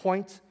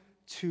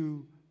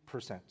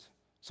 0.2%.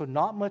 So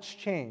not much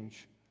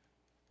change,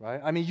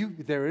 right? I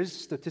mean, there is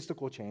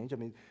statistical change. I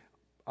mean,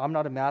 I'm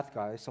not a math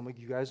guy. Some of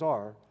you guys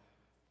are.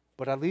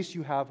 But at least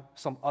you have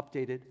some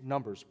updated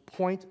numbers,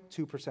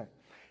 0.2%.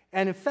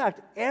 And in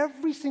fact,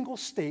 every single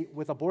state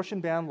with abortion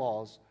ban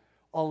laws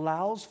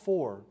allows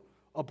for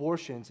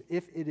abortions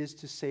if it is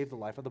to save the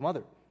life of the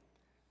mother.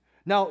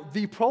 Now,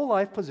 the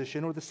pro-life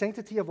position or the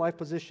sanctity of life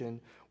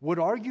position would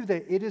argue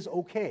that it is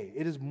okay,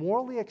 it is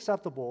morally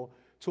acceptable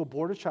to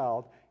abort a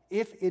child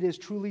if it is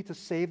truly to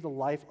save the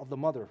life of the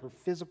mother. Her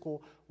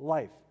physical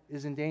life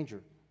is in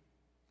danger.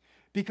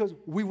 Because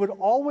we would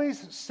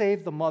always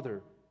save the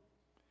mother.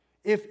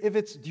 If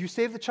it's, do you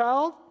save the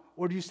child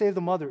or do you save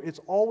the mother? It's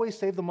always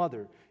save the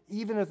mother,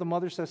 even if the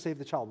mother says save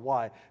the child.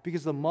 Why?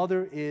 Because the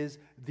mother is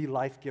the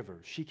life giver.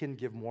 She can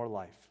give more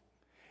life.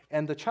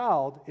 And the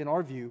child, in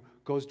our view,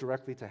 goes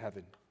directly to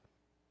heaven.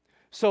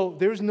 So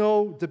there's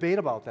no debate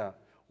about that,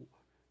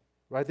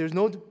 right? There's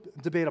no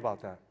debate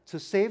about that. To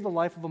save the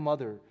life of a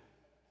mother,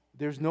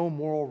 there's no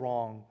moral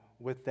wrong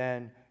with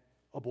then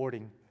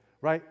aborting,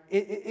 right?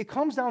 It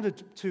comes down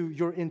to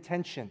your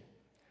intention.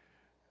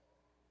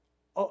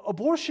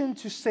 Abortion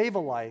to save a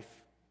life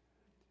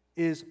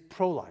is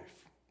pro-life.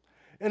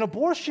 An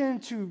abortion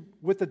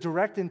with the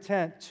direct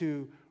intent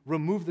to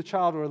remove the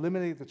child or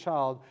eliminate the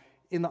child,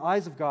 in the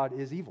eyes of God,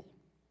 is evil.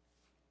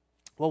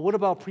 Well, what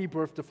about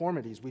pre-birth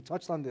deformities? We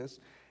touched on this,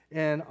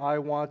 and I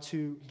want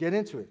to get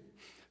into it.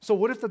 So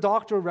what if the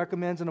doctor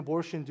recommends an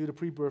abortion due to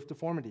pre-birth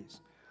deformities?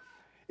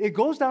 It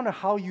goes down to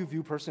how you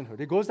view personhood.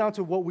 It goes down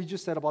to what we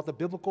just said about the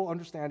biblical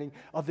understanding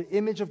of the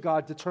image of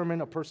God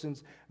determine a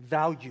person's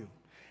value.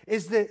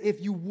 Is that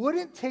if you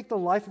wouldn't take the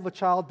life of a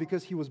child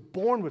because he was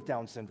born with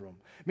Down syndrome,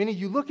 meaning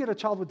you look at a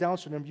child with Down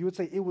syndrome, you would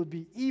say it would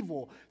be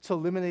evil to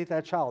eliminate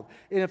that child.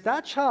 And if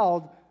that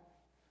child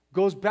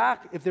goes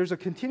back, if there's a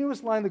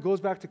continuous line that goes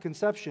back to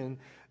conception,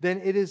 then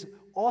it is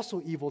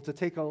also evil to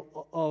take the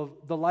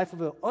life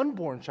of an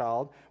unborn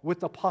child with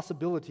the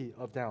possibility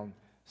of Down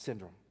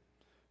syndrome.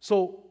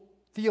 So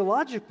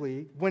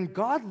theologically, when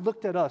God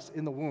looked at us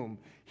in the womb,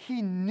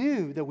 he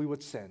knew that we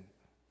would sin.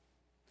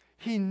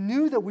 He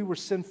knew that we were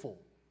sinful.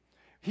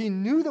 He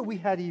knew that we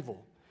had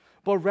evil.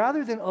 But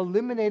rather than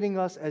eliminating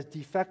us as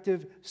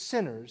defective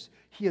sinners,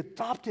 he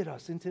adopted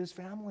us into his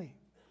family.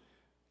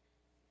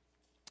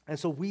 And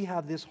so we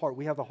have this heart.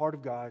 We have the heart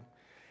of God.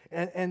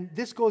 And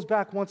this goes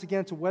back once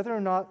again to whether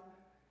or not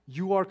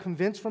you are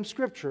convinced from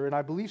Scripture, and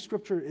I believe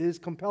Scripture is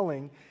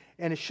compelling,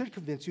 and it should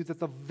convince you that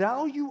the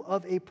value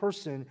of a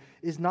person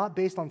is not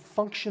based on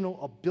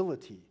functional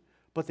ability,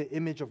 but the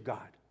image of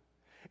God.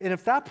 And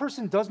if that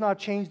person does not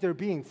change their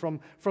being from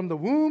the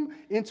womb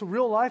into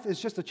real life,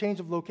 it's just a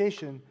change of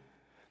location,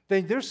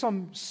 then there's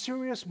some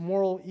serious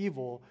moral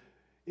evil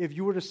if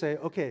you were to say,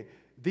 okay,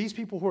 these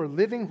people who are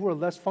living, who are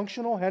less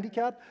functional,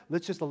 handicapped,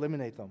 let's just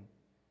eliminate them.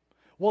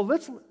 Well,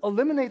 let's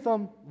eliminate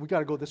them. We got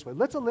to go this way.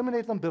 Let's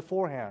eliminate them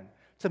beforehand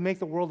to make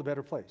the world a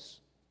better place.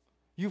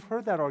 You've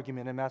heard that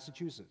argument in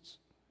Massachusetts.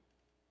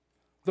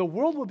 The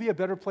world would be a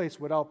better place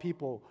without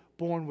people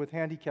born with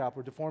handicap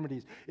or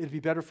deformities. It'd be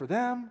better for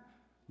them.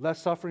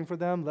 Less suffering for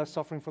them, less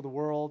suffering for the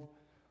world.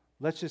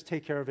 Let's just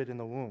take care of it in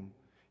the womb.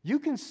 You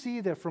can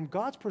see that from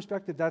God's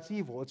perspective, that's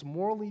evil. It's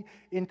morally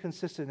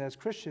inconsistent. As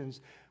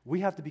Christians, we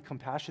have to be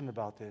compassionate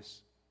about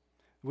this.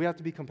 We have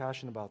to be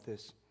compassionate about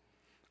this.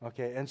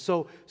 Okay, and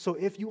so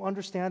if you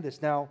understand this,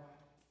 now,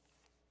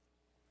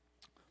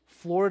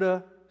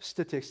 Florida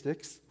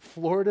statistics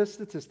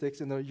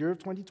in the year of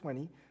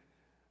 2020,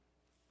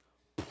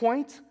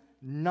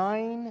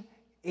 0.98%.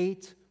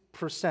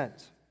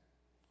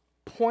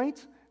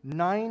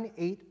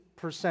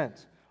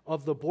 0.98%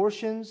 of the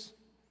abortions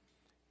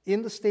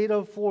in the state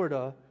of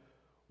Florida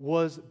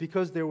was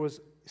because there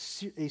was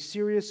a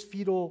serious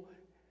fetal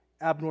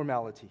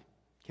abnormality.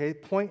 Okay,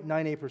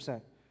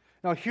 0.98%.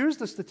 Now, here's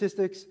the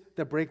statistics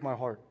that break my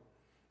heart.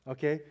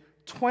 Okay,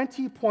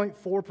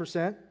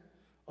 20.4%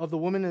 of the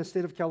women in the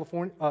state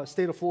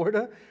of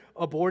Florida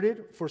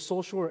aborted for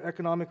social or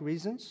economic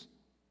reasons.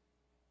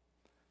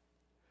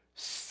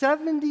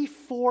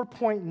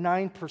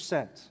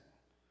 74.9%,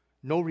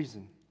 no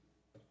reason.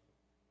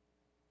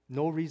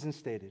 No reason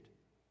stated.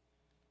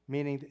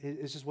 Meaning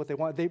it's just what they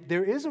want.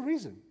 There is a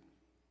reason.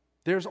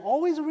 There's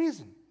always a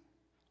reason.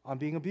 I'm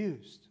being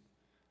abused.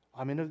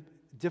 I'm in a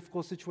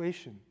difficult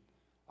situation.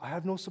 I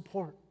have no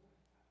support.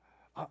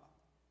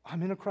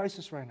 I'm in a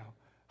crisis right now.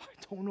 I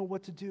don't know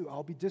what to do.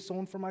 I'll be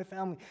disowned from my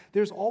family.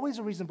 There's always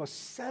a reason, but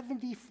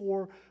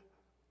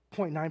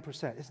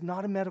 74.9% is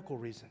not a medical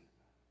reason.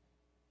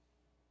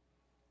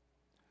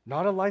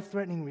 Not a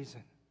life-threatening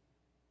reason.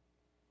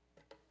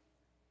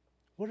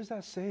 What does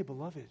that say,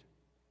 beloved?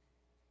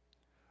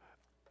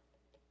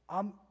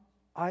 I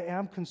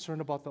am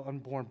concerned about the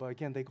unborn, but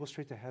again, they go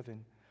straight to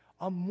heaven.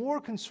 I'm more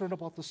concerned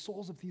about the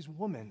souls of these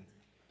women.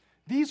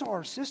 These are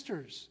our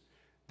sisters.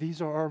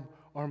 These are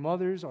our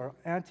mothers, our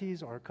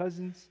aunties, our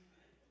cousins.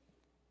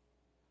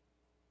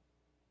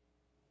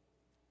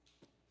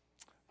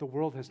 the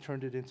world has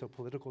turned it into a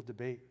political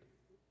debate.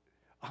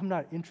 I'm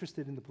not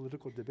interested in the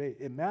political debate.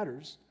 It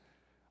matters.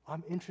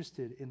 I'm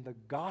interested in the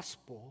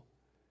gospel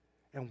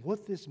and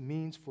what this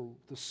means for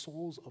the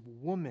souls of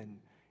women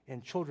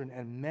and children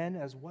and men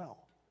as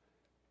well.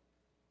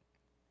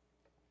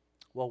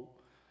 Well,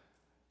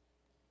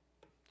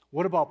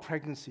 what about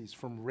pregnancies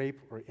from rape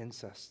or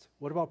incest?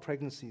 What about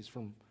pregnancies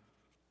from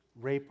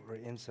rape or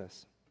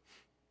incest?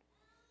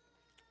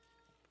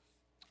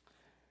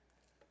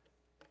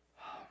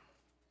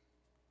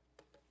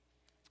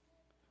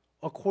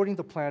 According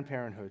to Planned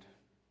Parenthood,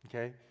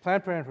 okay?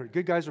 Planned Parenthood,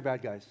 good guys or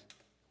bad guys?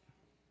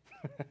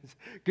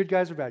 Good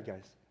guys or bad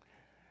guys?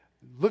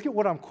 Look at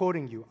what I'm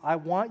quoting you. I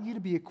want you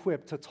to be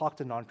equipped to talk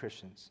to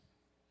non-Christians.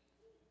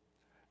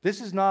 This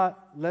is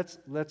not, let's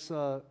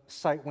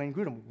cite Wayne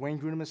Grudem. Wayne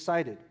Grudem is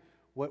cited.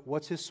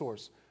 What's his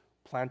source?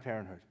 Planned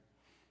Parenthood,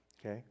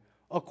 okay?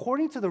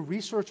 According to the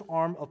research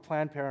arm of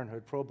Planned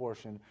Parenthood,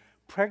 pro-abortion,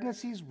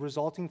 pregnancies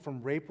resulting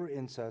from rape or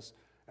incest,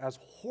 as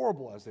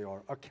horrible as they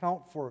are,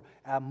 account for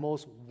at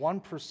most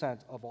 1%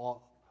 of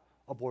all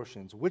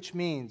abortions, which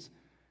means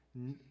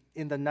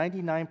in the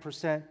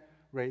 99%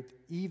 rate,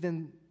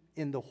 even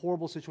in the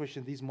horrible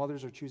situation, these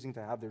mothers are choosing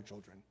to have their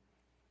children.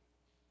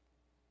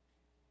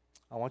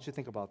 I want you to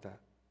think about that.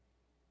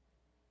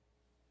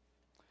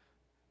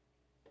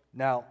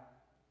 Now,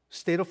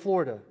 state of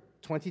Florida,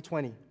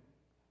 2020,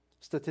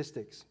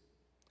 statistics.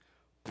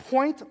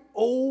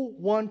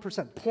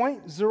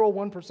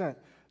 0.01%,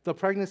 the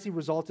pregnancy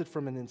resulted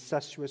from an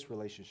incestuous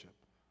relationship,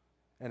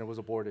 and it was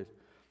aborted.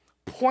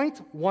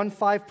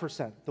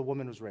 0.15%, the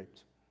woman was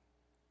raped.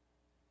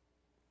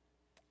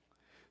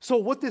 So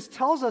what this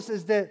tells us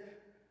is that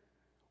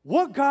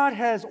what God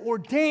has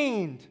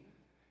ordained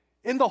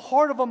in the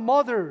heart of a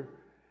mother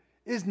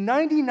is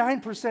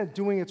 99%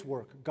 doing its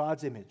work,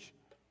 God's image.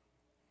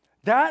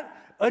 That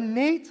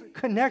innate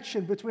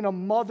connection between a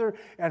mother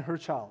and her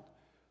child.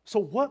 So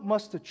what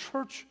must the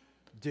church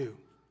do?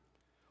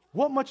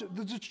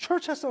 The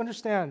church has to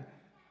understand.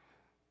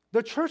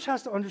 The church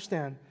has to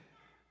understand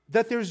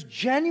that there's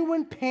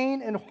genuine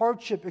pain and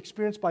hardship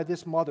experienced by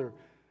this mother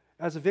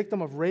as a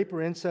victim of rape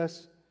or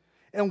incest.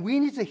 And we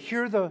need to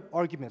hear the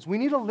arguments. We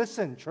need to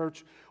listen,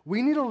 church.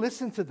 We need to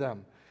listen to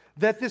them.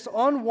 That this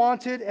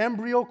unwanted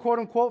embryo, quote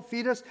unquote,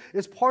 fetus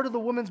is part of the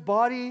woman's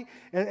body,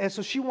 and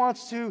so she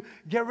wants to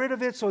get rid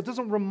of it so it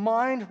doesn't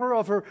remind her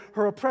of her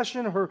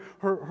oppression,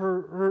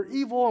 her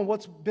evil, and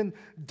what's been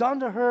done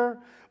to her.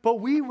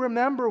 But we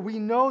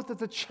know that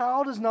the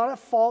child is not at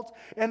fault,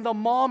 and the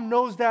mom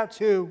knows that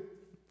too.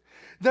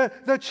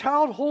 The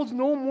child holds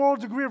no moral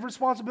degree of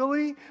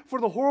responsibility for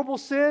the horrible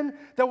sin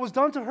that was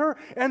done to her,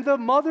 and the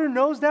mother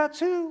knows that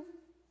too.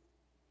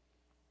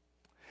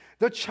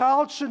 The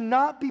child should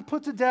not be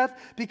put to death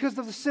because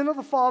of the sin of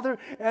the father,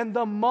 and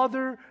the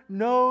mother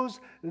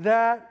knows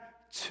that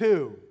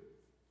too.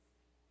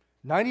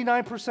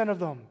 99% of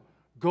them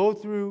go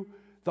through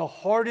the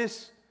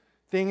hardest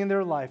thing in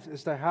their life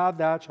is to have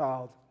that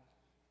child.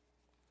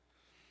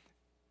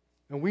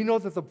 And we know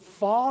that the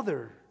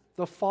father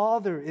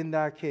in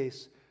that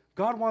case,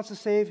 God wants to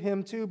save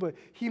him too, but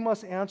he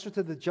must answer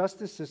to the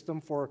justice system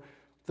for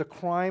the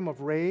crime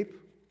of rape.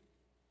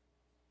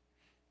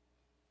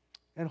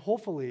 And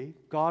hopefully,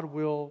 God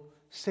will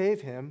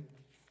save him.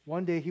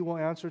 One day he will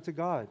answer to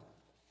God.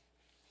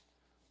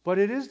 But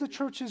it is the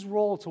church's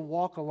role to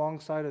walk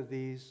alongside of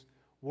these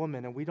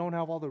women, and we don't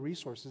have all the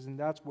resources, and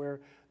that's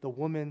where the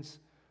women's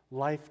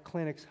life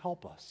clinics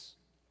help us.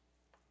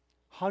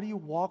 How do you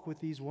walk with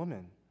these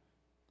women?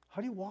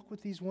 How do you walk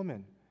with these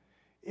women?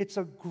 It's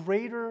a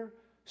greater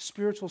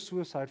spiritual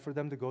suicide for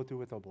them to go through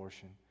with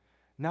abortion.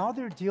 Now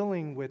they're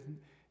dealing with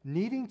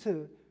needing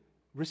to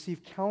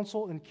receive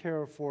counsel and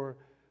care for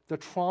the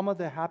trauma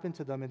that happened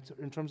to them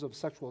in terms of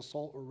sexual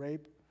assault or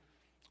rape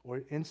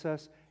or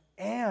incest,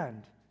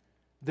 and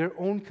their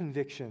own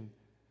conviction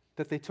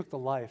that they took the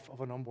life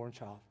of an unborn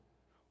child.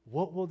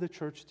 What will the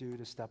church do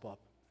to step up?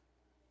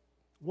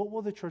 What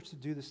will the church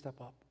do to step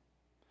up?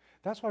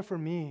 That's why for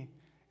me,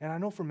 and I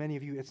know for many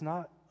of you, it's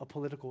not a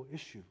political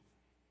issue.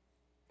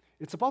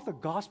 It's about the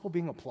gospel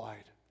being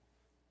applied.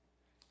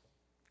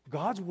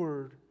 God's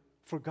word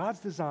for God's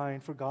design,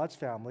 for God's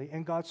family,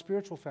 and God's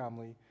spiritual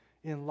family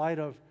in light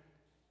of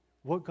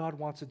what God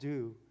wants to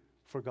do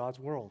for God's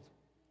world.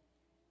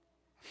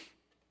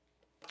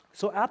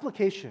 So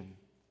application.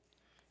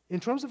 In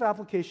terms of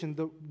application,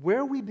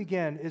 where we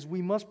begin is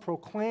we must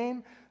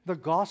proclaim the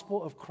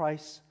gospel of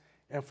Christ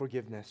and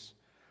forgiveness.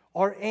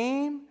 Our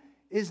aim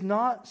is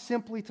not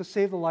simply to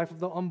save the life of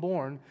the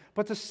unborn,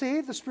 but to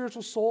save the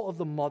spiritual soul of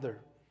the mother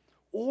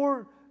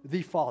or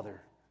the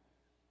father.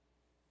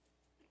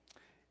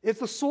 If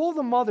the soul of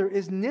the mother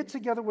is knit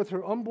together with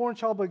her unborn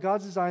child by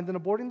God's design, then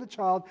aborting the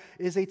child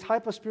is a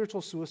type of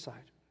spiritual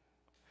suicide.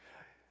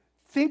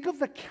 Think of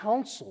the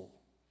counsel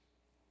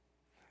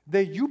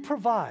that you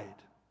provide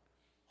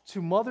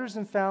to mothers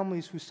and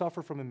families who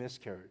suffer from a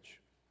miscarriage.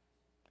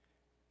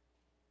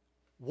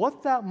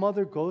 What that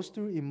mother goes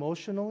through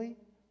emotionally,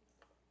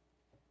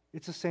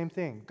 it's the same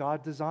thing.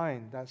 God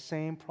designed that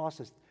same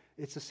process.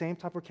 It's the same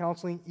type of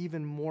counseling,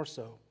 even more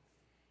so.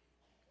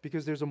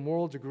 because there's a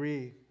moral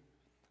degree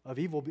of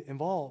evil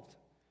involved.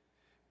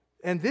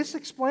 And this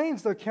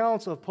explains the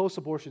accounts of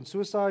post-abortion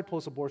suicide,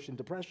 post-abortion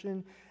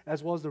depression,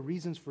 as well as the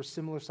reasons for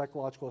similar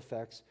psychological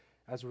effects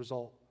as a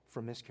result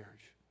from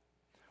miscarriage.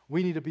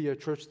 We need to be a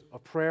church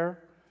of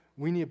prayer.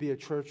 We need to be a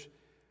church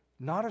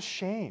not of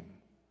shame,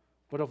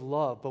 but of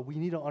love. But we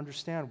need to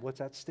understand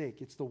what's at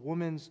stake. It's the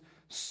woman's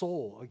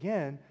soul.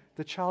 Again,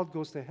 the child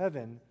goes to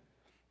heaven.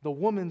 The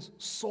woman's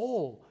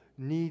soul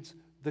needs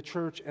the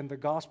church and the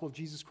gospel of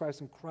Jesus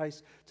Christ and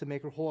Christ to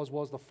make her whole, as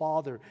well as the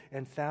father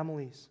and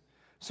families.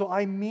 So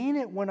I mean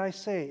it when I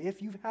say,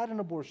 if you've had an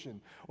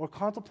abortion or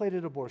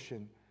contemplated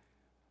abortion,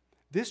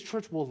 this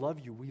church will love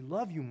you. We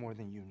love you more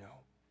than you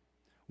know.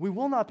 We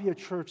will not be a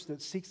church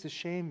that seeks to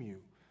shame you.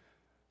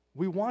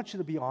 We want you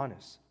to be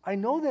honest. I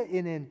know that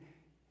in an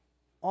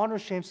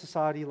honor-shame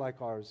society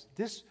like ours,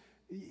 this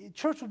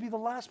church would be the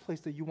last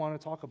place that you want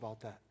to talk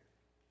about that.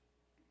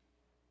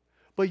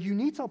 But you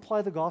need to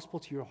apply the gospel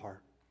to your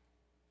heart.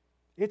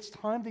 It's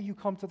time that you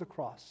come to the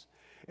cross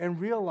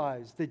and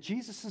realize that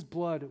Jesus'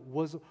 blood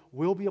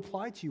will be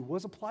applied to you,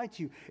 was applied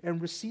to you,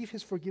 and receive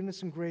his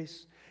forgiveness and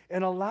grace,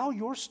 and allow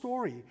your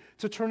story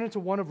to turn into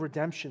one of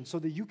redemption so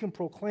that you can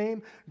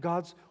proclaim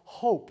God's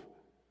hope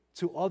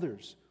to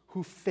others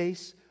who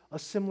face a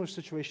similar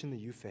situation that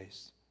you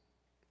face.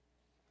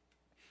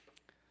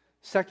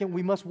 Second,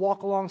 we must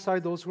walk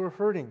alongside those who are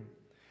hurting.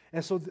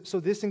 And so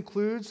this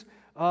includes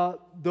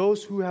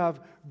those who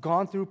have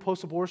gone through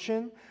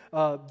post-abortion.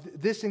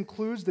 This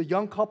includes the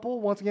young couple,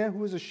 once again,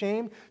 who is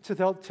ashamed to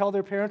tell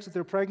their parents that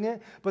they're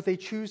pregnant, but they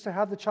choose to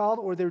have the child,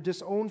 or they're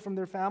disowned from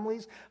their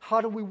families.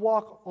 How do we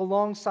walk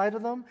alongside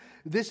of them?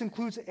 This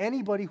includes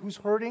anybody who's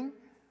hurting.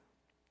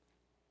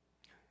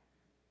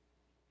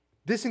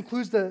 This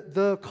includes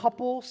the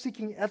couple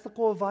seeking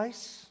ethical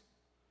advice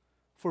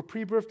for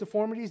pre-birth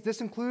deformities. This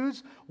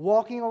includes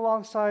walking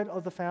alongside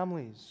of the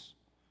families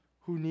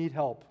who need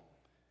help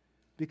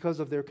because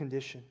of their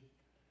condition,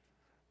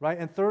 right?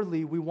 And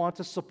thirdly, we want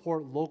to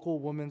support local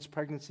women's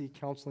pregnancy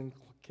counseling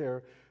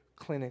care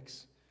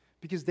clinics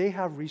because they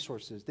have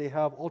resources. They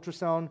have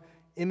ultrasound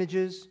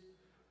images.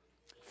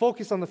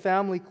 Focus on the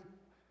Family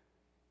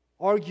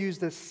argues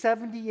that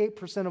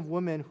 78% of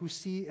women who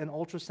see an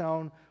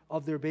ultrasound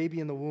of their baby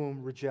in the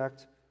womb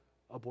reject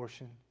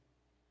abortion.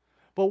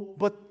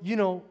 But you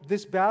know,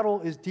 this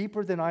battle is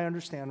deeper than I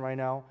understand right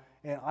now,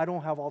 and I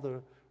don't have all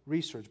the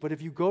research. But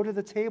if you go to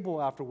the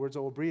table afterwards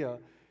at Obria,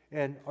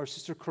 and our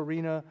sister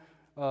Karina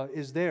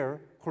is there,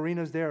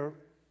 Karina's there,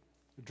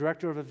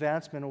 Director of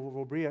Advancement of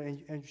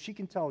Obria, and she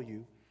can tell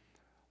you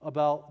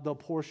about the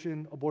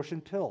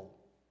abortion pill.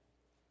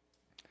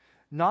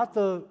 I'm not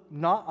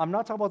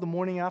talking about the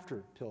morning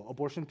after pill,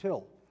 abortion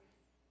pill,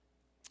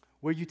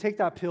 where you take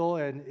that pill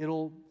and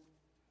it'll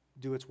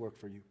do its work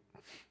for you.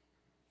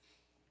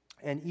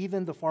 And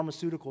even the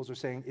pharmaceuticals are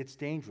saying it's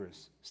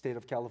dangerous. State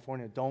of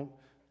California, don't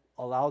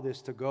allow this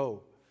to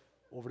go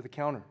over the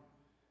counter.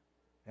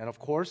 And of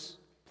course,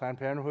 Planned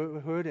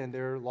Parenthood and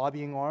their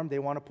lobbying arm, they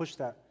want to push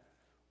that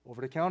over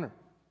the counter.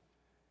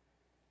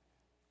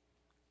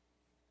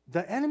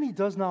 The enemy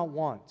does not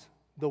want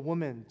the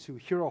woman to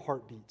hear a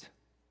heartbeat,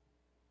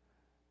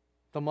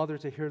 the mother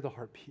to hear the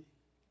heartbeat.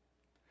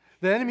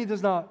 The enemy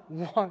does not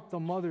want the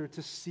mother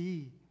to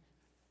see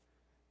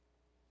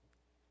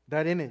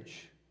that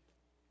image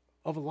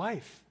of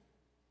life.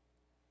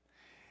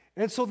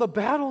 And so the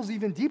battle is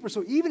even deeper.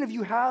 So even if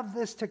you have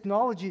this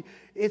technology,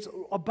 it's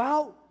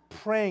about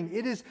praying.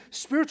 It is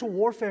spiritual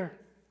warfare.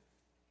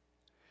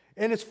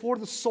 And it's for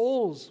the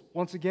souls,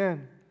 once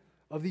again,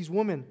 of these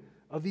women,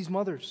 of these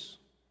mothers.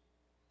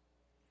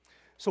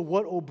 So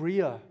what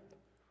Obria?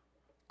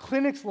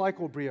 Clinics like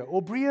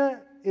Obria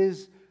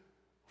is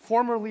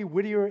formerly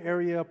Whittier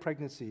Area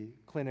Pregnancy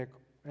Clinic.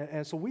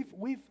 And so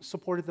we've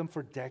supported them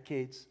for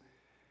decades.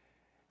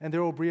 And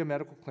they're Obria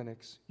medical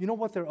clinics. You know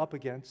what they're up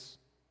against?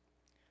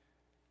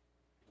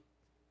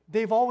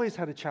 They've always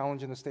had a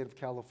challenge in the state of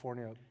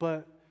California,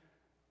 but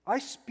I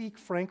speak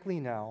frankly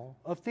now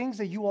of things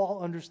that you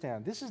all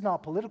understand. This is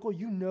not political.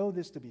 You know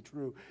this to be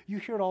true. You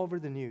hear it all over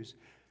the news.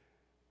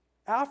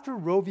 After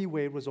Roe v.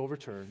 Wade was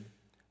overturned,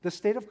 the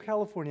state of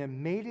California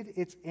made it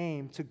its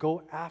aim to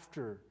go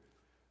after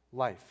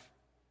life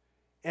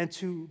and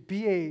to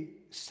be a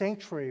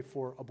sanctuary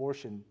for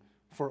abortion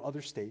for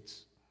other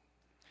states.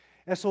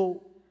 And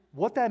so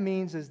what that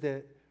means is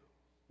that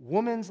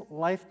women's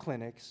life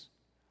clinics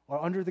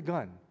are under the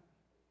gun.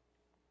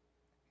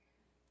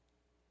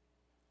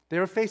 They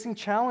are facing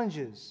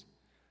challenges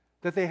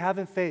that they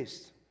haven't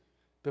faced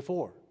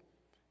before.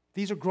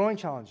 These are growing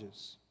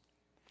challenges.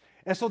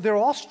 And so they're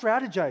all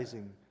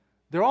strategizing.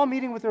 They're all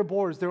meeting with their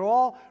boards. They're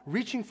all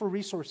reaching for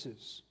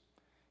resources,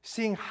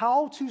 seeing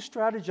how to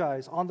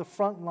strategize on the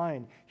front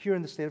line here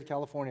in the state of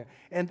California.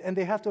 And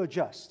they have to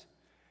adjust.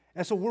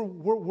 And so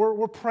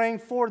we're praying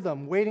for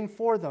them, waiting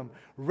for them,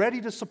 ready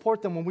to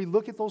support them when we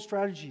look at those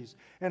strategies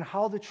and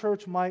how the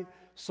church might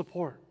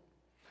support.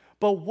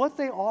 But what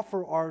they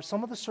offer are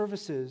some of the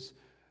services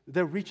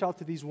that reach out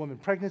to these women: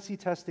 pregnancy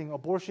testing,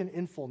 abortion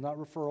info, not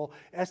referral,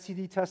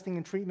 STD testing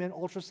and treatment,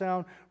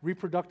 ultrasound,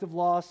 reproductive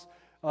loss,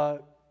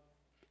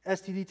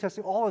 STD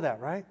testing, all of that,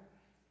 right?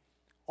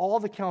 All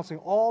the counseling,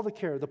 all the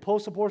care, the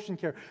post-abortion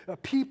care.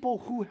 People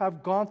who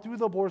have gone through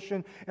the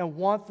abortion and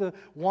want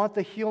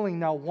the healing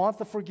now, want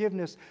the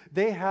forgiveness.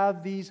 They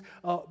have these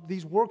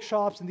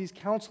workshops and these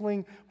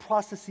counseling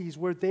processes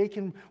where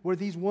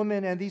these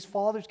women and these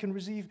fathers can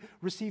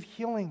receive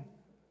healing.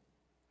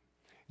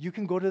 You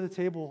can go to the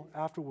table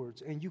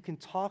afterwards and you can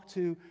talk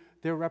to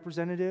their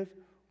representative,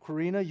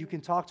 Karina. You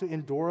can talk to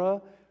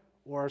Endora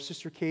or our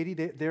sister Katie.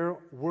 They're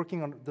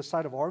working on the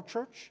side of our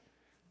church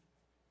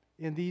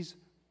in these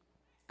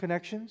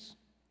connections.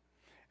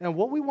 And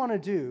what we want to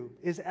do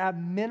is, at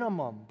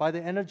minimum, by the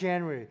end of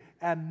January,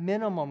 at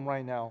minimum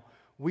right now,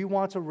 we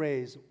want to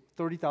raise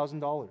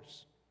 $30,000.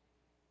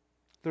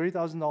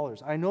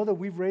 $30,000. I know that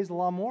we've raised a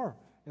lot more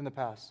in the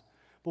past,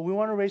 but we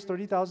want to raise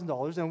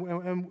 $30,000,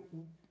 and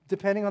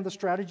depending on the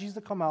strategies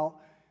that come out,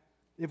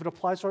 if it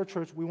applies to our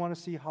church, we want to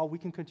see how we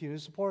can continue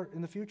to support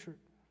in the future.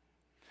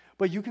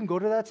 But you can go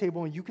to that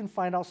table and you can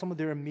find out some of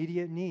their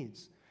immediate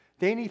needs.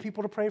 They need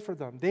people to pray for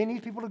them. They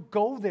need people to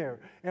go there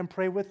and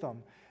pray with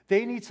them.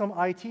 They need some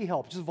IT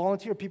help. Just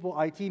volunteer people,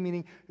 IT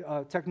meaning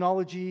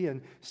technology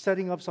and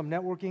setting up some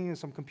networking and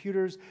some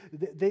computers.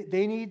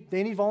 They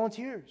need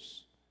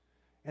volunteers,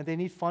 and they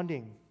need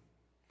funding.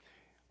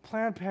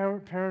 Planned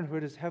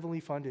Parenthood is heavily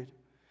funded.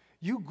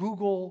 You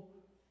Google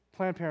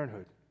Planned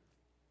Parenthood,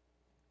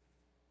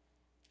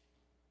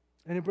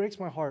 and it breaks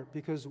my heart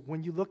because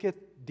when you look at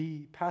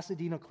the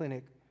Pasadena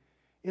clinic,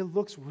 it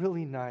looks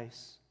really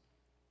nice.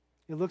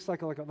 It looks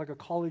like a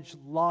college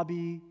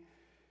lobby.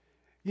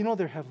 You know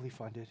they're heavily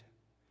funded.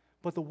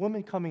 But the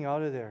women coming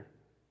out of there,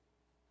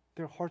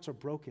 their hearts are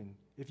broken.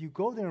 If you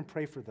go there and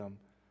pray for them,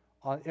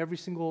 on every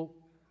single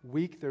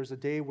week there's a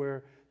day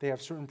where they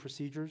have certain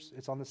procedures.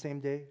 It's on the same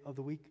day of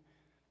the week.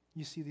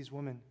 You see these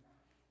women.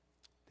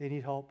 They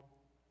need help.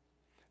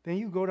 Then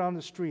you go down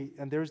the street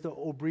and there's the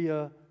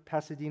Obria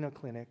Pasadena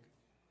clinic.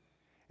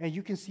 And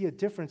you can see a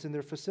difference in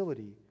their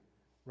facility.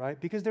 Right?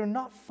 Because they're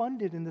not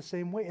funded in the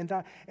same way. And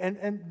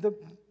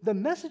the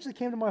message that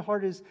came to my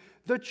heart is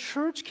the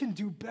church can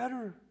do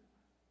better.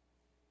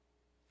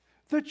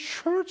 The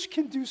church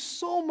can do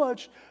so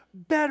much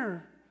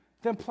better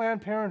than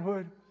Planned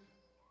Parenthood.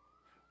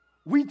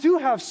 We do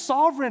have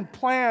sovereign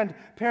Planned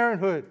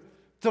Parenthood.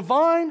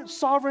 Divine,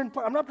 sovereign,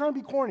 I'm not trying to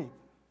be corny.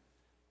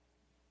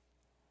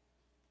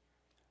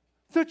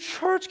 The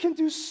church can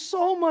do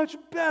so much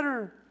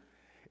better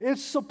in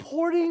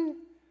supporting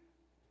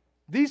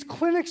these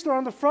clinics that are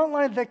on the front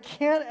line that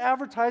can't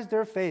advertise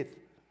their faith.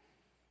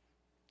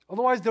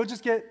 Otherwise, they'll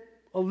just get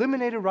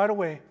eliminated right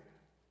away.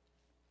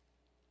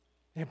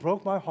 It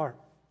broke my heart.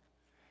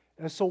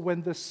 And so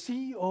when the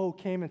CEO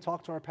came and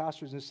talked to our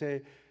pastors and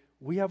said,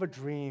 we have a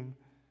dream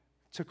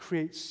to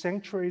create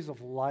sanctuaries of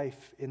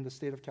life in the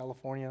state of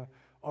California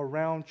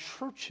around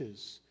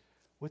churches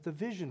with a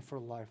vision for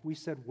life, we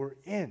said, we're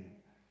in.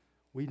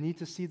 We need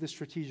to see the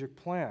strategic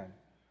plan,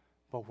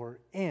 but we're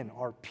in.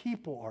 Our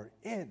people are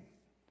in.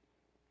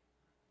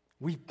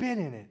 We've been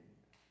in it.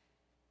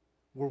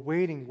 We're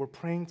waiting. We're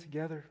praying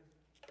together.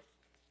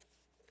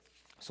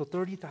 So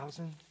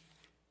 30,000.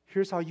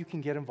 Here's how you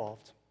can get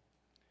involved.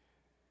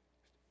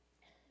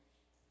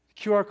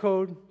 QR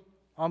code.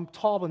 I'm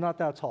tall, but not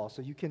that tall,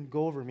 so you can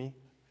go over me.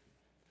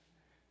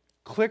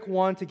 Click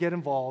 1 to get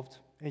involved,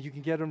 and you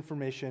can get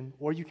information,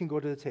 or you can go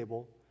to the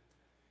table.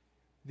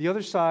 The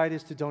other side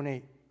is to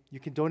donate.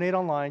 You can donate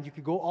online. You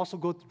can also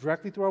go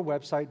directly through our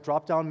website,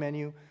 drop-down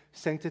menu,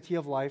 Sanctity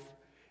of Life.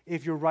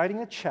 If you're writing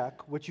a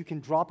check, which you can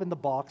drop in the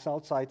box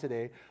outside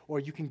today, or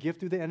you can give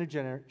through the end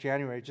of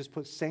January, just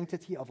put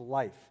Sanctity of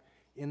Life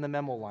in the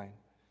memo line.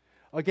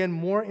 Again,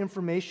 more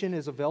information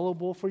is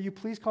available for you.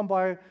 Please come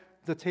by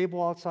the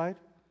table outside,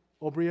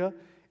 Obria,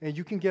 and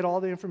you can get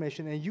all the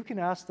information, and you can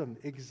ask them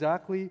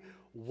exactly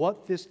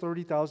what this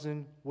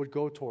 30,000 would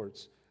go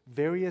towards.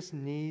 Various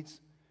needs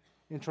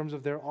in terms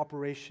of their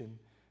operation.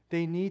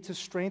 They need to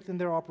strengthen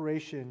their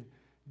operation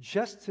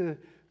just to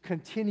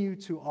continue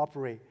to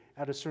operate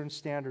at a certain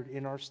standard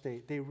in our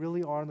state. They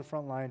really are on the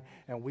front line,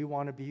 and we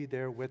want to be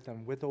there with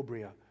them, with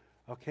Obria,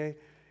 okay?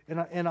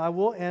 And I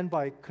will end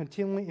by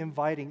continually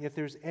inviting, if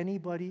there's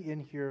anybody in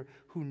here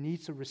who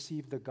needs to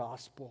receive the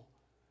gospel,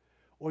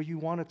 or you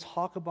want to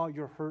talk about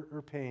your hurt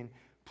or pain,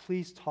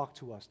 please talk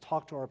to us.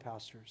 Talk to our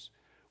pastors.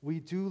 We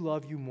do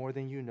love you more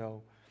than you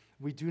know.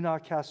 We do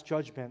not cast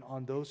judgment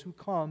on those who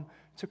come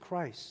to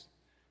Christ.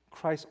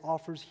 Christ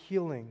offers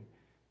healing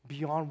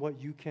beyond what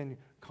you can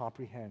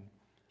comprehend.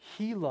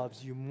 He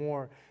loves you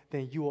more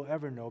than you will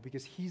ever know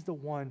because he's the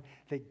one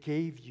that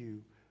gave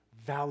you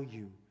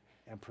value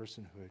and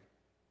personhood.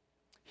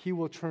 He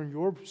will turn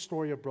your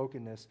story of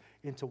brokenness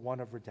into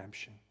one of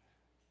redemption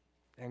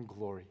and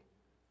glory.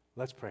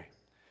 Let's pray.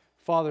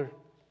 Father,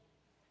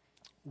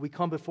 we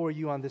come before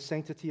you on this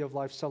Sanctity of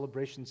Life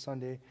Celebration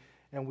Sunday,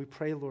 and we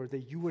pray, Lord,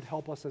 that you would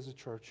help us as a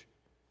church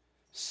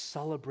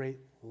celebrate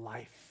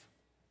life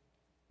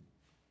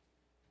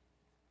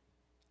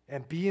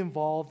and be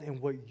involved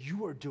in what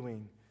you are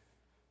doing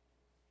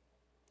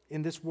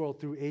in this world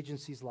through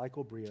agencies like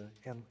Obria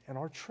and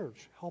our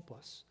church. Help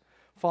us.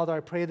 Father,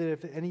 I pray that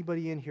if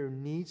anybody in here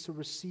needs to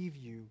receive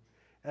you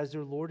as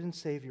their Lord and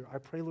Savior, I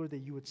pray, Lord, that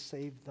you would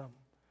save them.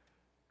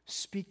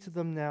 Speak to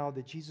them now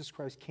that Jesus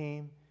Christ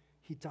came,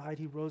 He died,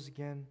 He rose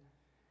again,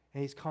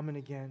 and He's coming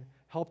again.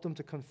 Help them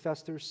to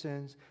confess their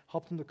sins.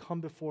 Help them to come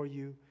before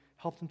you.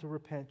 Help them to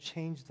repent.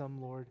 Change them,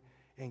 Lord,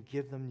 and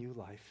give them new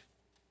life.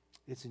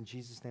 It's in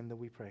Jesus' name that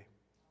we pray.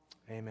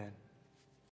 Amen.